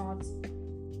 It's not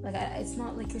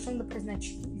like you're showing the person that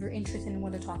you're interested in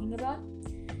what they're talking about.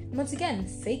 And once again,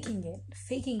 faking it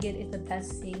is the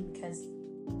best thing, because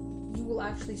you will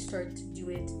actually start to do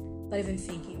it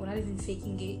without even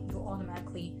faking it. You'll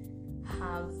automatically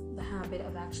have the habit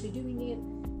of actually doing it,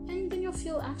 and then you'll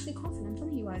feel actually confident. I'm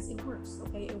telling you guys, it works.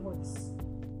 Okay, it works.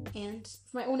 And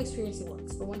from my own experience, it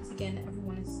works. But once again,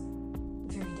 everyone is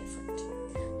very different.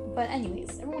 But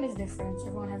anyways, everyone is different.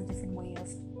 Everyone has a different way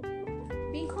of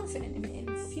being confident and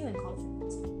feeling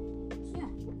confident. So yeah.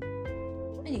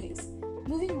 Anyways,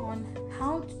 moving on.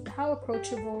 Have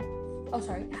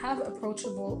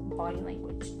approachable body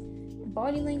language.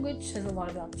 Body language says a lot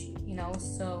about you.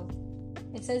 So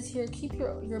it says here, keep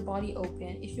your body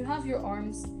open. If you have your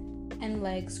arms and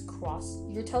legs crossed,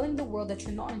 you're telling the world that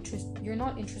you're not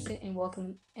interested in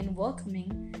welcoming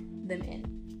them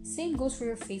in. Same goes for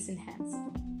your face and hands.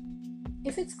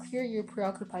 If it's clear you're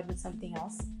preoccupied with something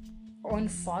else, or on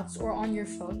thoughts, or on your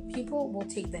phone, people will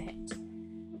take the hint.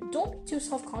 Don't be too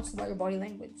self-conscious about your body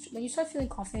language. When you start feeling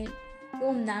confident,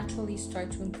 you'll naturally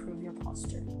start to improve your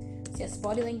posture. So yes,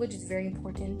 body language is very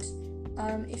important.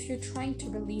 If you're trying to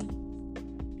really,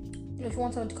 if you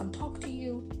want someone to come talk to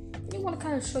you, you want to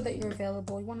kind of show that you're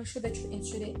available. You want to show that you're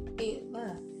interested.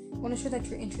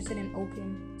 And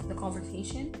open to the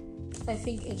conversation. So I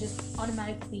think it just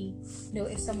automatically,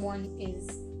 if someone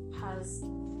has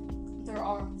their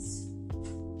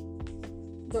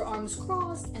arms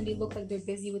crossed and they look like they're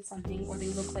busy with something, or they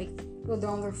look like they're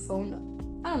on their phone.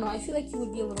 I don't know. I feel like you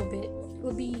would be a little bit.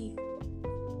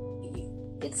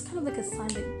 It's kind of like a sign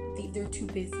that they're too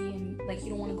busy and like you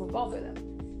don't want to go bother them.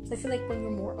 So I feel like when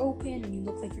you're more open and you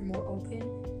look like you're more open,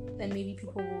 then maybe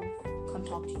people will come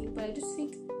talk to you. But I just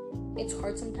think it's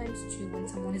hard sometimes to, when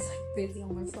someone is like busy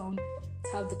on their phone,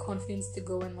 to have the confidence to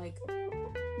go and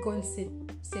sit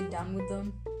down with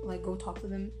them, like go talk to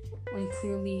them, when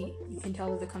clearly you can tell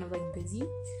that they're kind of like busy.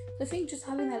 So I think just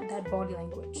having that body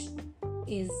language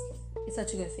is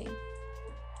such a good thing,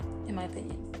 in my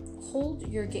opinion. Hold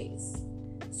your gaze.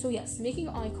 So yes, making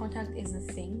eye contact is a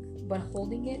thing, but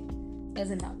holding it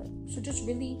is another. So just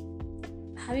really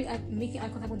making eye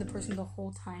contact with the person the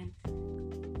whole time.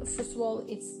 First of all,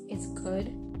 it's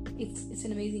good. It's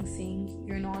an amazing thing.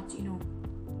 You're not, you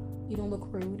don't look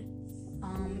rude,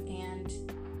 and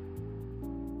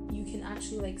you can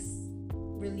actually like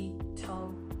really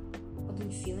tell what they're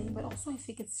feeling. But also, I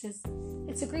think it's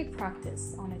a great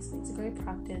practice. Honestly, it's a great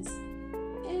practice.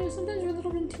 And sometimes you're a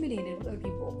little bit intimidated with other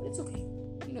people, but it's okay.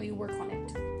 You work on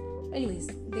it. Anyways,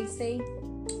 they say,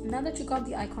 now that you got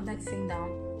the eye contact thing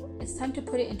down, it's time to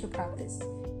put it into practice.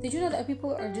 Did you know that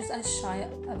people are just as shy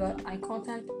about eye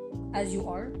contact as you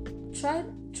are? Try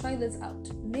this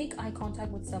out. Make eye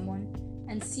contact with someone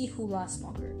and see who lasts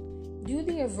longer. Do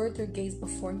they avert their gaze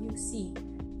before you? See,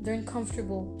 they're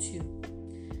uncomfortable too.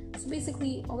 So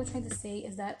basically, all they're trying to say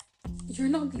is that you're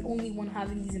not the only one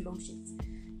having these emotions.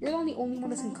 You're not the only one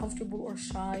that's uncomfortable or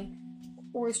shy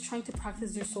or is trying to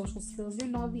practice their social skills. You're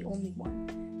not the only one.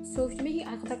 So if you're making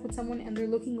eye contact with someone and they're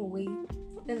looking away,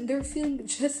 then they're feeling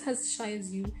just as shy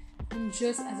as you and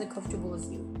just as uncomfortable as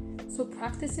you. So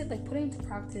practice it, like put it into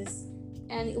practice,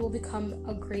 and it will become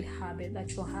a great habit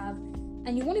that you'll have,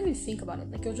 and you won't even think about it.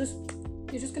 Like you're just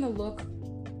gonna look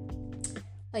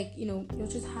like, you'll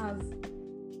just have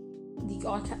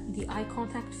the eye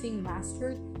contact thing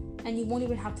mastered, and you won't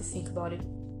even have to think about it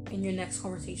in your next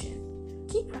conversation.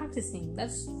 Keep practicing.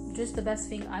 That's just the best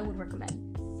thing I would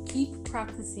recommend. Keep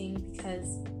practicing,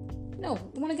 because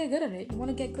you want to get good at it. You want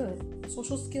to get good.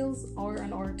 Social skills are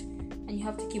an art, and you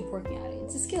have to keep working at it.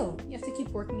 It's a skill. You have to keep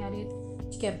working at it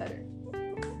to get better.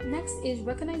 Next is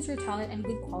recognize your talent and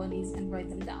good qualities and write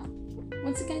them down.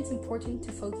 Once again, it's important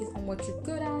to focus on what you're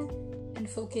good at and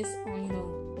focus on,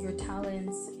 your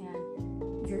talents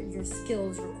and your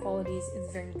skills, your qualities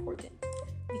is very important,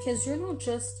 because you're not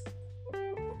just,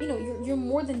 you're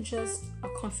more than just a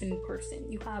confident person.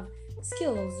 You have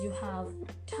skills, you have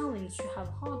talents, you have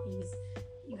hobbies,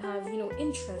 you have,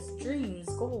 interests, dreams,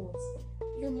 goals.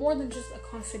 You're more than just a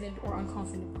confident or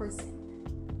unconfident person.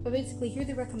 But basically, here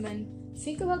they recommend,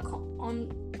 think about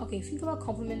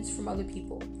compliments from other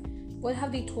people. What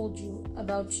have they told you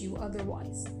about you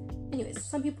otherwise? Anyways,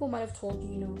 some people might have told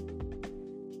you,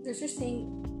 they're just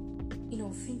saying,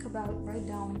 write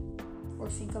down or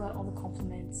think about all the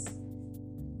compliments.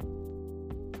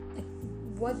 Like,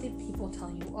 what did people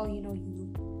tell you? Oh,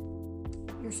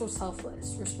 you're so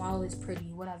selfless, your smile is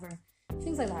pretty, whatever.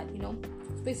 Things like that, So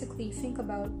basically, think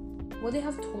about what they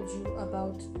have told you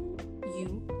about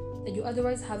you that you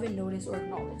otherwise haven't noticed or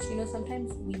acknowledged.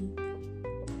 Sometimes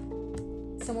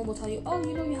someone will tell you, oh,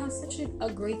 you have such a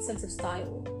great sense of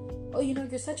style. Oh,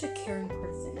 you're such a caring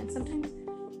person. And sometimes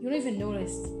you don't even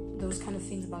notice those kind of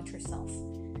things about yourself.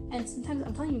 And sometimes,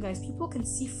 I'm telling you guys, people can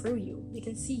see through you. They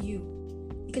can see you.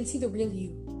 They can see the real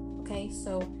you. Okay?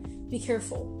 So be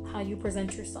careful how you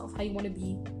present yourself, how you want to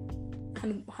be, how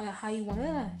you want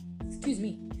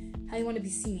to be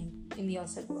seen in the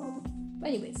outside world. But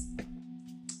anyways,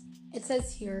 it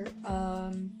says here,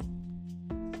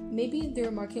 maybe they're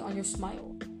remarking on your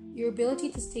smile, your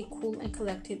ability to stay cool and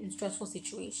collected in stressful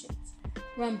situations.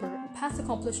 Remember, past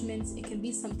accomplishments, it can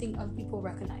be something other people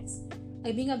recognize,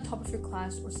 like being on top of your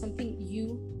class or something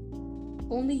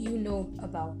only you know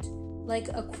about, like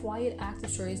a quiet act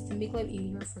of choice to make life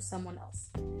easier for someone else.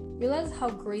 Realize how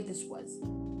great this was.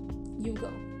 You go.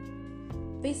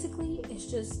 Basically, it's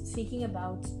just thinking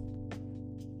about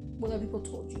what other people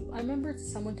told you. I remember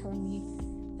someone telling me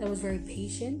that I was very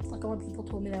patient. Like, a lot of people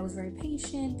told me that I was very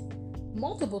patient.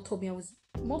 Multiple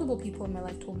people in my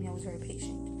life told me I was very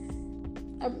patient.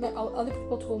 Other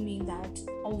people told me that,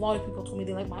 a lot of people told me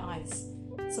they like my eyes.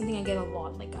 Something I get a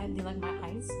lot, they like my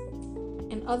eyes.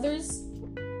 And others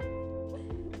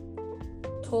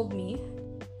told me,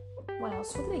 what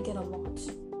else? What did I get a lot of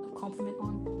compliment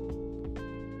on?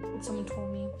 And someone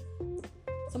told me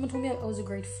I was a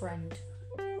great friend.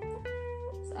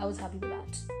 So I was happy with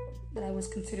that I was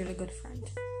considered a good friend.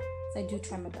 So I do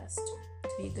try my best to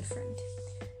be a good friend.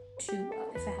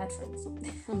 If I had friends.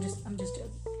 I'm just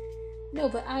joking. No,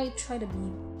 but I try to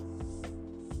be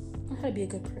a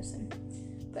good person.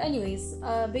 But anyways,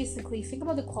 basically, think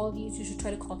about the qualities you should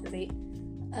try to cultivate.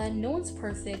 No one's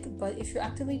perfect, but if you're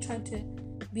actively trying to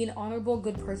be an honorable,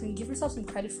 good person, give yourself some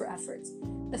credit for efforts.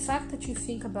 The fact that you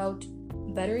think about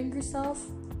bettering yourself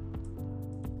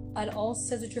at all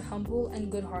says that you're humble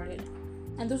and good-hearted.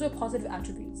 And those are positive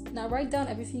attributes. Now write down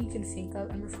everything you can think of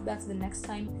and refer back to the next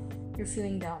time you're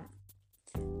feeling down.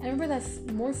 And remember that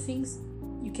more things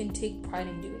you can take pride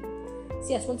in doing.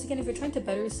 So yes, once again, if you're trying to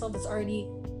better yourself, that's already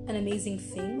an amazing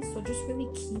thing. So just really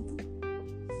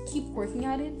keep working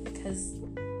at it, because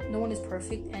no one is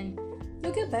perfect and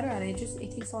you'll get better at it.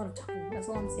 It takes a lot of time. That's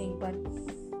all I'm saying. But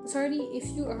it's already, if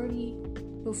you already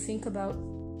will think about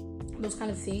those kind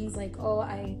of things, like, oh,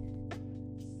 I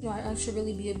should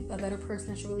really be a better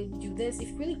person, I should really do this. If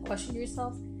you really question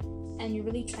yourself and you're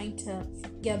really trying to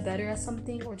get better at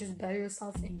something, or just better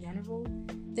yourself in general,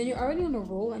 then you're already on a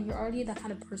roll, and you're already that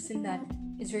kind of person that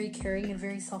is very caring and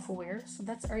very self-aware. So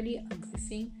that's already a good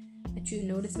thing that you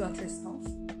notice about yourself,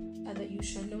 that you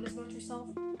should notice about yourself,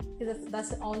 because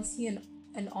that's honestly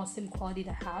an awesome quality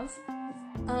to have.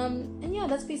 And yeah,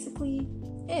 that's basically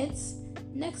it.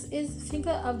 Next is think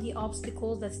of the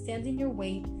obstacles that stand in your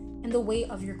way and the way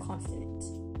of your confidence.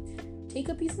 Take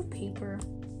a piece of paper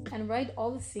and write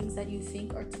all the things that you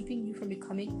think are keeping you from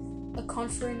becoming a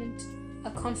confident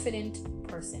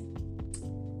person.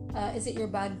 Is it your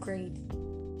bad grade?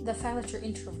 The fact that you're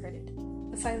introverted?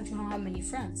 The fact that you don't have many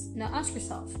friends? Now ask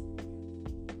yourself,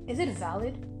 is it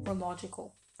valid or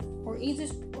logical? Or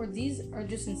these are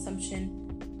just an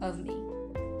assumption of me?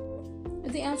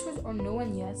 If the answers are no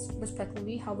and yes,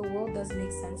 respectively, how the world does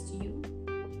make sense to you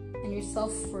and your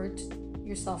self-worth,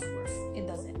 it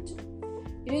doesn't.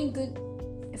 You didn't good.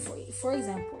 For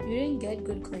example, you didn't get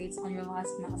good grades on your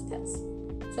last math test.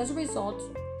 So as a result,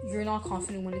 you're not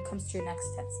confident when it comes to your next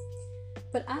test.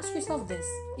 But ask yourself this: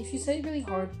 if you studied really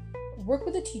hard, worked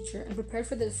with a teacher, and prepared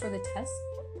for the test,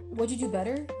 would you do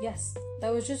better? Yes.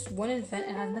 That was just one event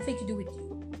and has nothing to do with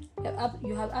you.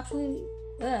 You have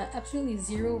absolutely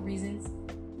zero reasons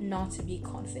not to be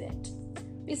confident.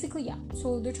 Basically, yeah.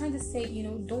 So they're trying to say,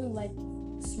 don't let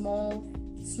small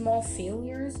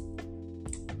failures,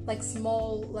 like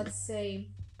let's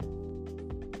say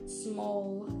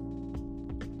small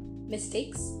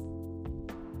mistakes.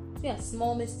 So yeah,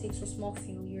 small mistakes or small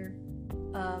failure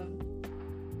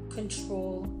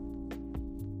control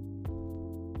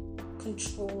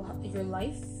your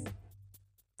life.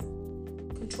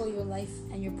 Control your life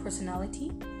and your personality,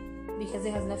 because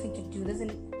it has nothing to do. It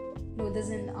doesn't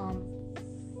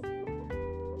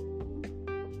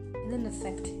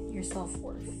affect your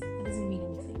self-worth. It doesn't mean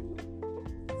anything.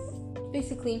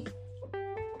 Basically,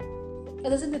 it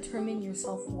doesn't determine your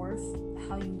self-worth.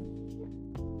 How you,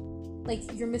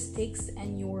 like, your mistakes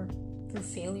and your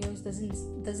failures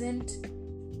doesn't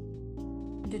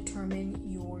determine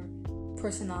your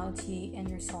personality and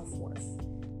your self-worth.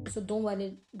 So don't let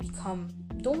it become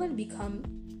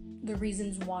the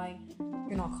reasons why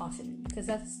you're not confident, because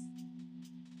that's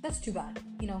too bad.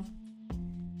 You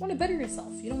want to better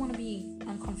yourself. You don't want to be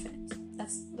unconfident.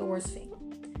 That's the worst thing,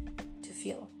 to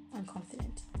feel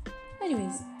unconfident.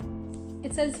 Anyways,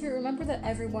 it says here, remember that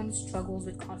everyone struggles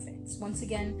with confidence. Once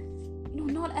again,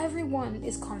 not everyone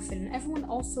is confident. Everyone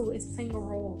also is playing a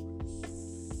role.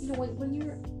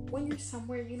 When you're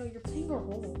somewhere, you're playing a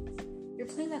role. You're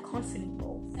playing that confident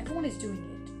role. Everyone is doing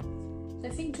it. So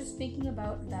I think just thinking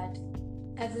about that,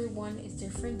 everyone is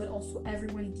different, but also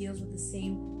everyone deals with the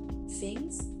same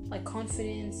things, like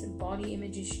confidence and body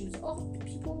image issues. All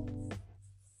people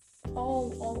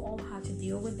all have to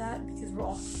deal with that, because we're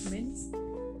all humans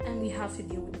and we have to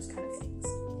deal with those kind of things.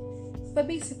 But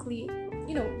basically,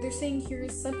 they're saying here,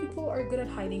 some people are good at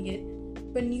hiding it,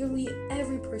 but nearly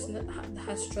every person that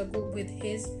has struggled with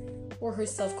his or her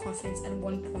self-confidence at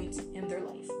one point in their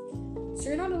life. So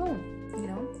you're not alone,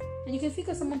 and you can think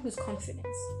of someone who's confident.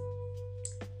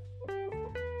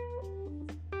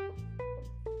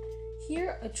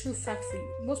 Here, a true fact for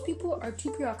you: most people are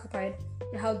too preoccupied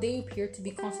and how they appear to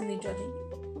be constantly judging you.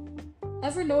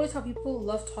 Ever notice how people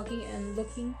love talking and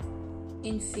looking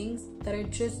in things that are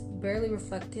just barely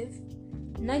reflective?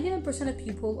 99% of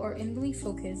people are inwardly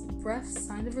focused, breath,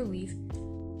 signs of relief,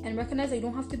 and recognize that you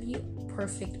don't have to be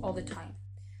perfect all the time.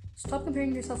 Stop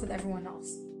comparing yourself with everyone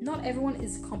else. Not everyone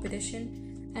is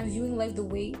competition, and viewing life the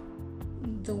way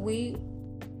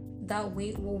that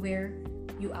way will wear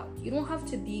you out. You don't have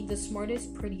to be the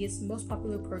smartest, prettiest, most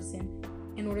popular person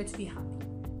in order to be happy.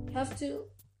 You have to,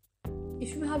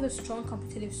 if you have a strong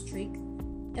competitive streak,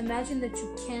 imagine that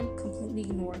you can't completely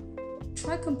ignore.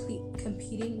 Try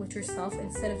competing with yourself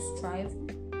instead of strive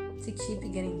to keep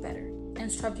getting better.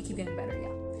 And strive to keep getting better,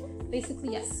 yeah.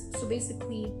 Basically, yes. So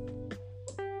basically,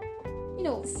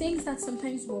 things that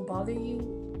sometimes will bother you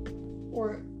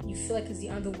or you feel like it's the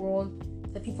end of the world,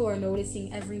 that people are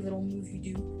noticing every little move you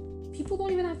do. People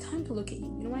don't even have time to look at you.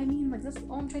 You know what I mean? Like, that's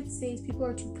all I'm trying to say is people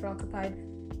are too preoccupied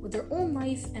with their own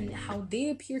life and how they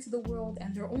appear to the world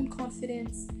and their own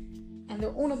confidence and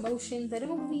their own emotions. They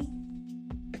don't really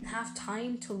have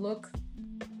time to look,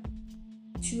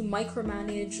 to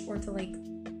micromanage or to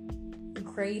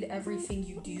grade everything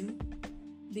you do,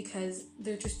 because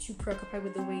they're just too preoccupied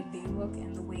with the way they look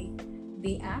and the way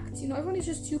they act. Everyone is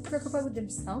just too preoccupied with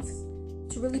themselves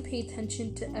to really pay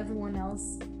attention to everyone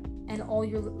else and all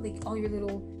your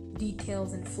little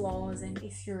details and flaws, and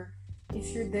if you're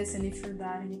this and if you're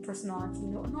that and your personality.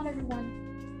 Not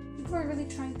everyone. People are really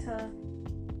trying to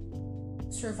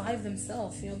survive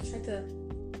themselves. Trying to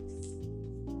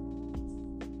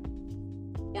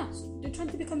they're trying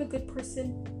to become a good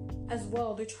person as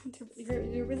well. They're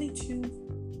really too.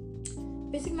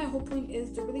 Basically, my whole point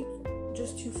is they're really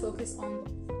just too focused on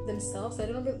themselves.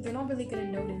 They're not really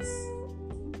gonna notice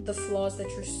the flaws that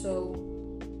you're so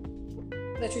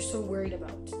worried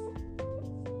about.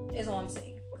 Is all I'm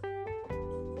saying.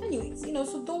 Anyways,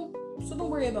 so don't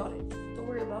worry about it. Don't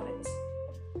worry about it.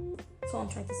 That's all I'm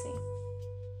trying to say.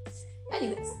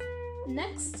 Anyways,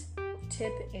 next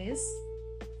tip is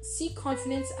see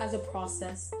confidence as a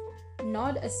process,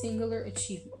 not a singular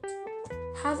achievement.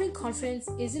 Having confidence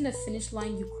isn't a finish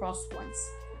line you cross once,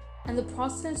 and the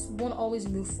process won't always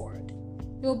move forward.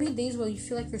 There will be days where you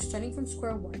feel like you're starting from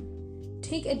square one.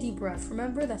 Take a deep breath.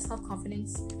 Remember that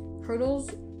self-confidence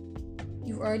hurdles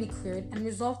you've already cleared, and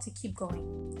resolve to keep going.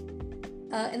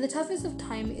 In the toughest of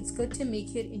time, it's good to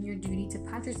make it in your duty to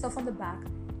pat yourself on the back,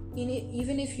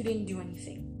 even if you didn't do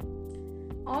anything.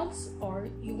 Odds are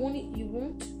you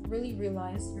won't really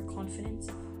realize your confidence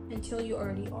until you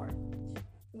already are.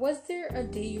 Was there a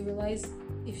day you realized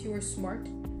if you were smart,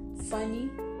 funny,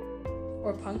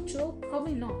 or punctual?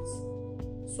 Probably not.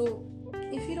 So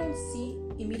if you don't see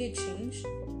immediate change,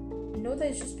 know that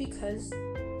it's just because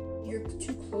you're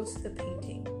too close to the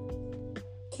painting.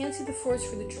 Can't see the forest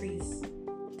for the trees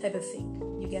type of thing.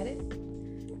 You get it?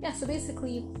 Yeah, so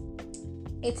basically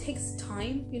it takes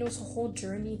time. It's a whole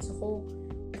journey. It's a whole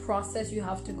process you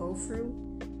have to go through.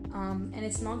 And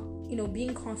it's not,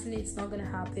 being confident, it's not going to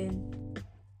happen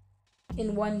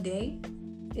in one day.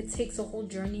 It takes a whole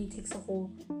journey. It takes a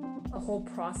whole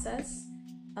process.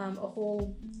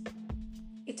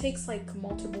 It takes like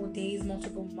multiple days,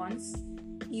 multiple months,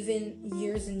 even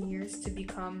years and years to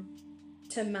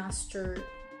master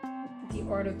the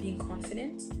art of being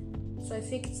confident. So I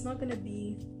think it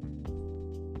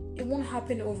won't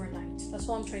happen overnight. That's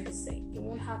all I'm trying to say. It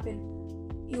won't happen.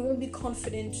 You won't be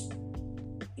confident,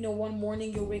 one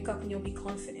morning you'll wake up and you'll be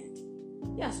confident.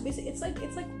 Yeah, so basically it's like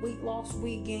weight loss,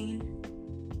 weight gain.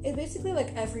 It's basically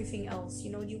like everything else.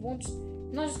 You're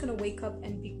not just gonna wake up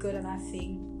and be good at that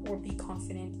thing or be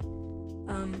confident.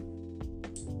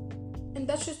 And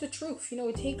that's just the truth.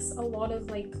 It takes a lot of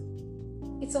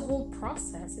it's a whole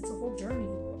process. It's a whole journey.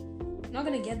 You're not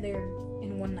gonna get there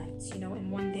in one night,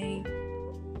 in one day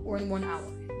or in 1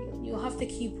 hour. You'll have to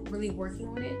keep really working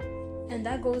on it. And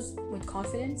that goes with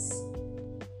confidence.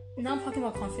 Now I'm talking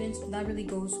about confidence, but that really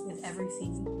goes with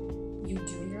everything you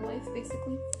do in your life,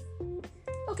 basically.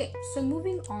 Okay, so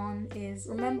moving on is,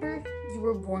 remember, you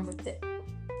were born with it.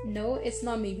 No, it's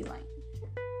not maybe lying.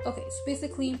 Okay, so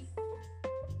basically,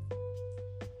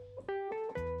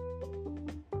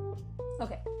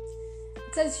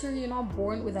 it says here you're not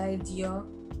born with that idea,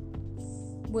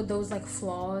 with those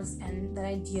flaws and that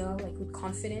idea with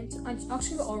confidence.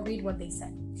 Actually, I'll read what they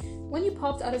said. When you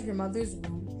popped out of your mother's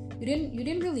womb, you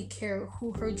didn't really care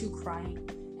who heard you crying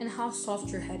and how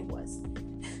soft your head was.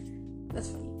 That's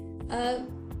funny.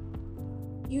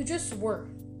 You just were.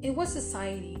 It was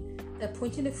society that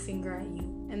pointed a finger at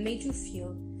you and made you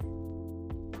feel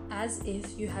as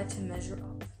if you had to measure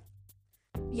up.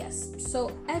 Yes,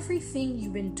 so everything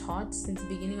you've been taught since the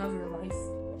beginning of your life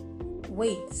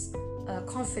weighs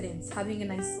confidence, having a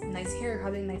nice hair,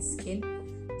 having nice skin,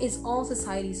 is all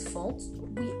society's fault.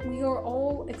 We are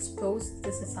all exposed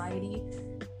to society,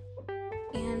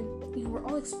 and we're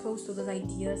all exposed to those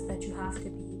ideas that you have to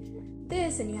be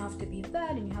this and you have to be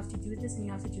that and you have to do this and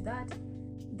you have to do that.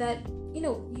 That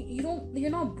you're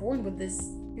not born with this.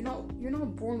 You're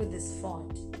not born with this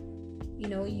thought.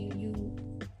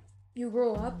 You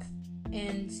grow up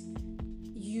and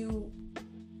you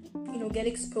get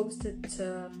exposed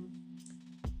to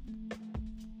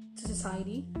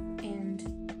society, and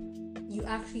you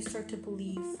actually start to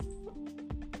believe.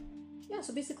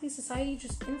 So basically society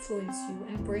just influences you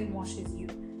and brainwashes you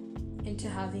into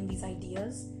having these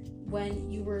ideas when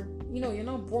you're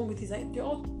not born with these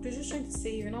ideas. They're just trying to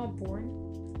say you're not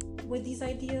born with these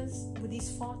ideas, with these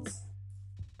thoughts.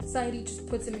 Society just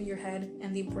puts them in your head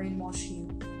and they brainwash you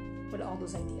with all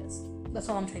those ideas. That's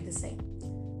all I'm trying to say.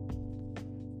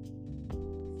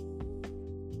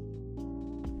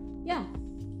 Yeah.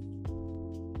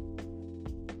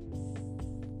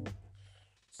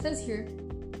 It says here,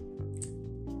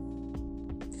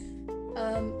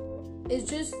 it's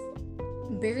just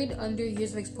buried under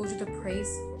years of exposure to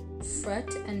praise, fret,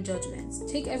 and judgments.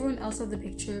 Take everyone else out of the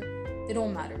picture. They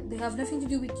don't matter. They have nothing to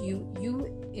do with you.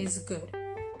 You is good.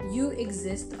 You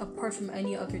exist apart from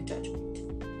any other judgment.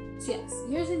 So yes,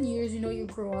 years and years, you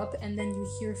grow up and then you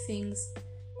hear things,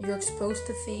 you're exposed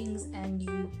to things, and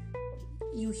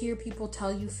you hear people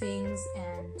tell you things,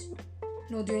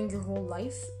 and during your whole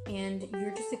life, and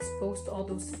you're just exposed to all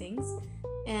those things.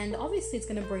 And obviously it's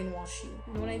gonna brainwash you.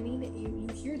 You know what I mean? You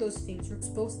hear those things, you're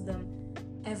exposed to them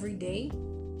every day.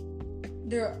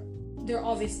 They're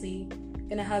obviously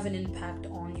gonna have an impact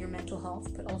on your mental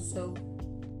health, but also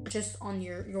just on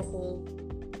your whole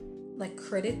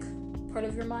critic part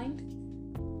of your mind.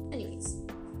 Anyways.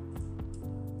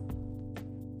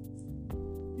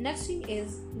 Next thing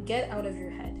is get out of your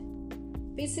head.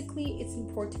 Basically, it's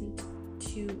important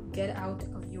to get out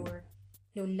of your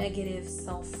negative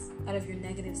self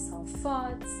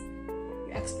thoughts,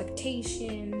 your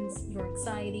expectations, your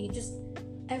anxiety, just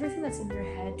everything that's in your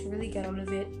head, to really get out of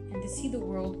it and to see the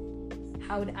world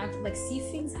how it see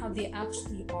things how they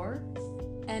actually are,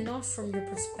 and not from your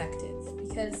perspective,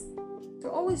 because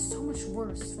they're always so much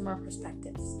worse from our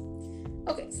perspectives.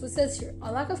 Okay, so it says here,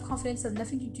 a lack of confidence has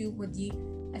nothing to do with the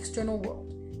external world.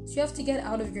 So you have to get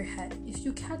out of your head. If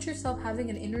you catch yourself having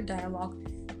an inner dialogue,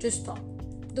 just stop.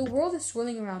 The world is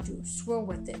swirling around you. Swirl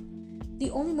with it.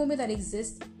 The only moment that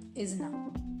exists is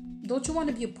now. Don't you want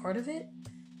to be a part of it?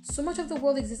 So much of the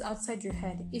world exists outside your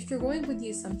head. If you're going with the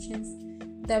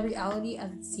assumptions that reality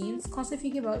as it seems, constantly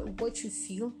thinking about what you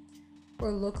feel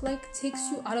or look like takes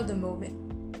you out of the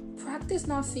moment. Practice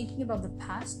not thinking about the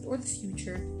past or the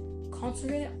future.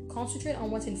 Concentrate on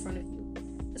what's in front of you.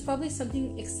 There's probably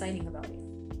something exciting about it.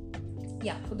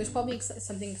 Yeah, so there's probably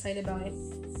something exciting about it.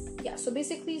 Yeah, so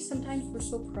basically sometimes we're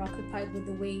so preoccupied with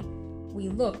the way we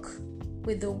look,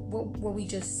 with what we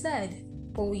just said,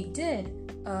 what we did,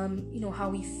 how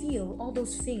we feel, all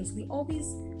those things. We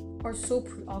always are so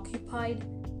preoccupied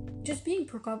just being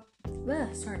preoccupied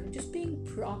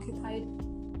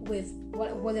with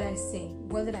what did I say,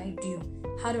 what did I do,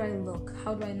 how do I look,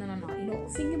 how do I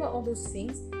thinking about all those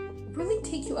things really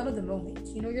take you out of the moment.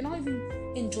 You're not even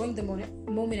enjoying the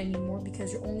moment anymore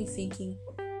because you're only thinking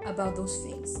about those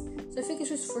things. So I think it's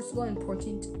just, first of all,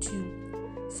 important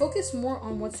to focus more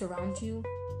on what's around you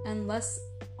and less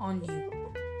on you.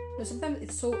 Sometimes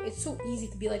it's so easy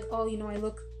to be like, oh, I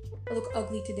look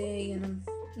ugly today, and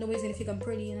nobody's gonna think I'm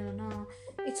pretty, and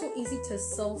it's so easy to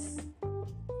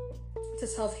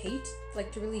self-hate,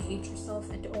 to really hate yourself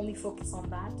and to only focus on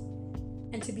that,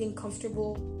 and to be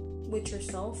uncomfortable with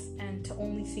yourself and to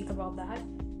only think about that.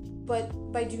 But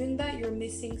by doing that, you're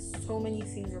missing so many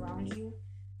things around you.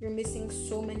 You're missing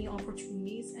so many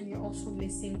opportunities, and you're also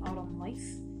missing out on life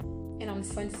and on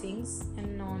fun things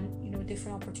and on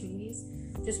different opportunities,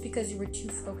 just because you were too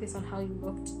focused on how you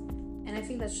looked. And I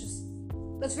think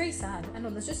that's very sad. I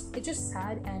know it's just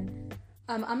sad. And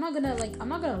I'm not gonna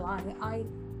lie,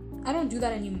 I don't do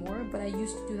that anymore, but I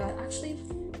used to do that. Actually,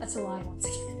 that's a lie once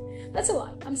again. That's a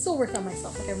lie. I'm still working on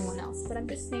myself like everyone else, but I'm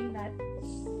just saying that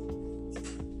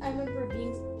I remember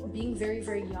being very,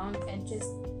 very young and just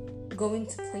going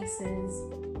to places.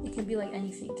 It can be like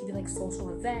anything. It can be like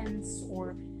social events,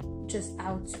 or just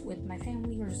out with my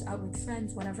family, or just out with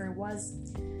friends, whatever it was,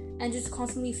 and just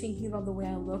constantly thinking about the way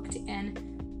I looked. And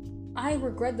I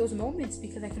regret those moments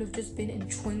because I could have just been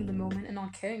enjoying the moment and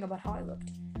not caring about how I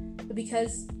looked. But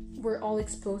because we're all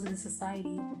exposed in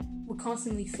society, we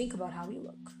constantly think about how we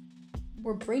look.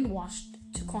 We're brainwashed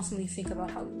to constantly think about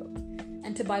how we look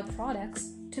and to buy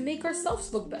products to make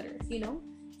ourselves look better,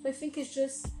 So I think it's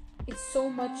so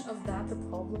much of that the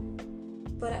problem.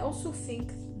 But I also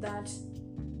think that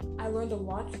I learned a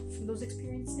lot from those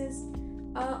experiences.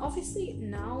 Obviously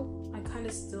now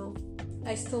I still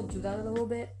do that a little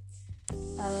bit.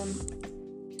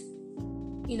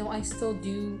 I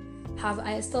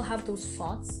still have those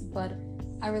thoughts, but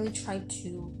I really try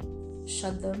to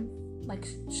shut them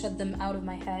out of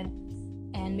my head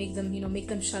and make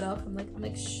them shut up. I'm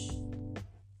like, shh,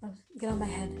 get out of my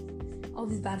head. All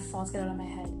these bad thoughts, get out of my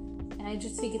head. And I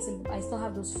just think I still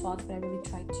have those thoughts, but I really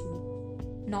try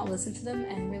to not listen to them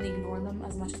and really ignore them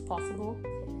as much as possible,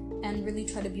 and really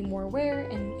try to be more aware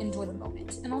and enjoy the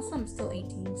moment. And also, I'm still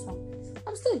 18, so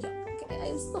I'm still young. Okay?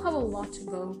 I still have a long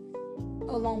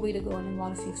way to go, and a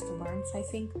lot of things to learn. So I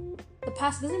think the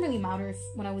past doesn't really matter if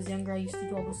when I was younger I used to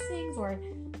do all those things or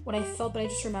what I felt, but I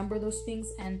just remember those things.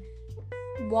 And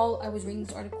while I was reading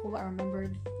this article, I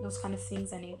remembered those kind of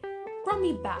things, and it brought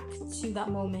me back to that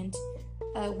moment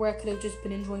where I could have just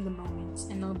been enjoying the moment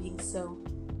and not being so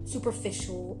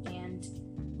superficial and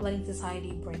letting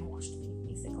society brainwash me,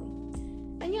 basically.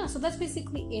 And yeah, so that's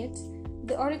basically it.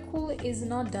 The article is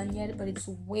not done yet, but it's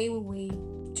way, way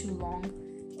too long.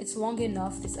 It's long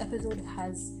enough. This episode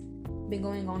has been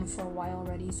going on for a while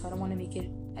already, so I don't want to make it.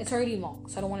 It's already long,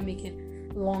 so I don't want to make it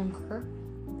longer.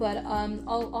 But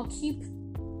I'll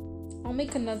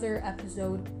make another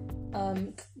episode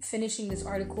finishing this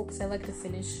article, because I like to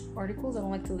finish articles. I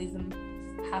don't like to leave them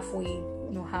halfway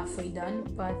done.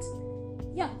 But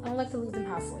yeah, I don't like to leave them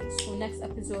halfway. So next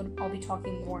episode I'll be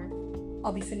talking more.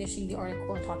 I'll be finishing the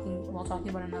article and talking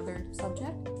about another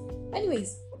subject.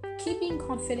 Anyways, keep being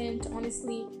confident.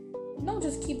 Honestly, not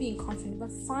just keep being confident, but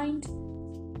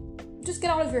just get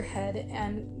out of your head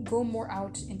and go more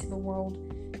out into the world,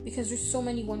 because there's so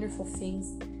many wonderful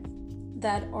things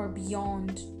that are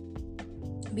beyond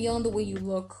the way you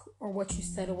look or what you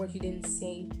said or what you didn't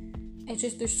say. It's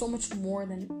just, there's so much more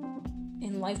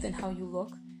in life than how you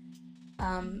look.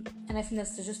 And I think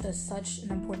that's just such an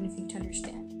important thing to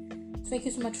understand. So thank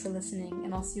you so much for listening,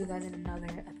 and I'll see you guys in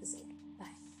another episode.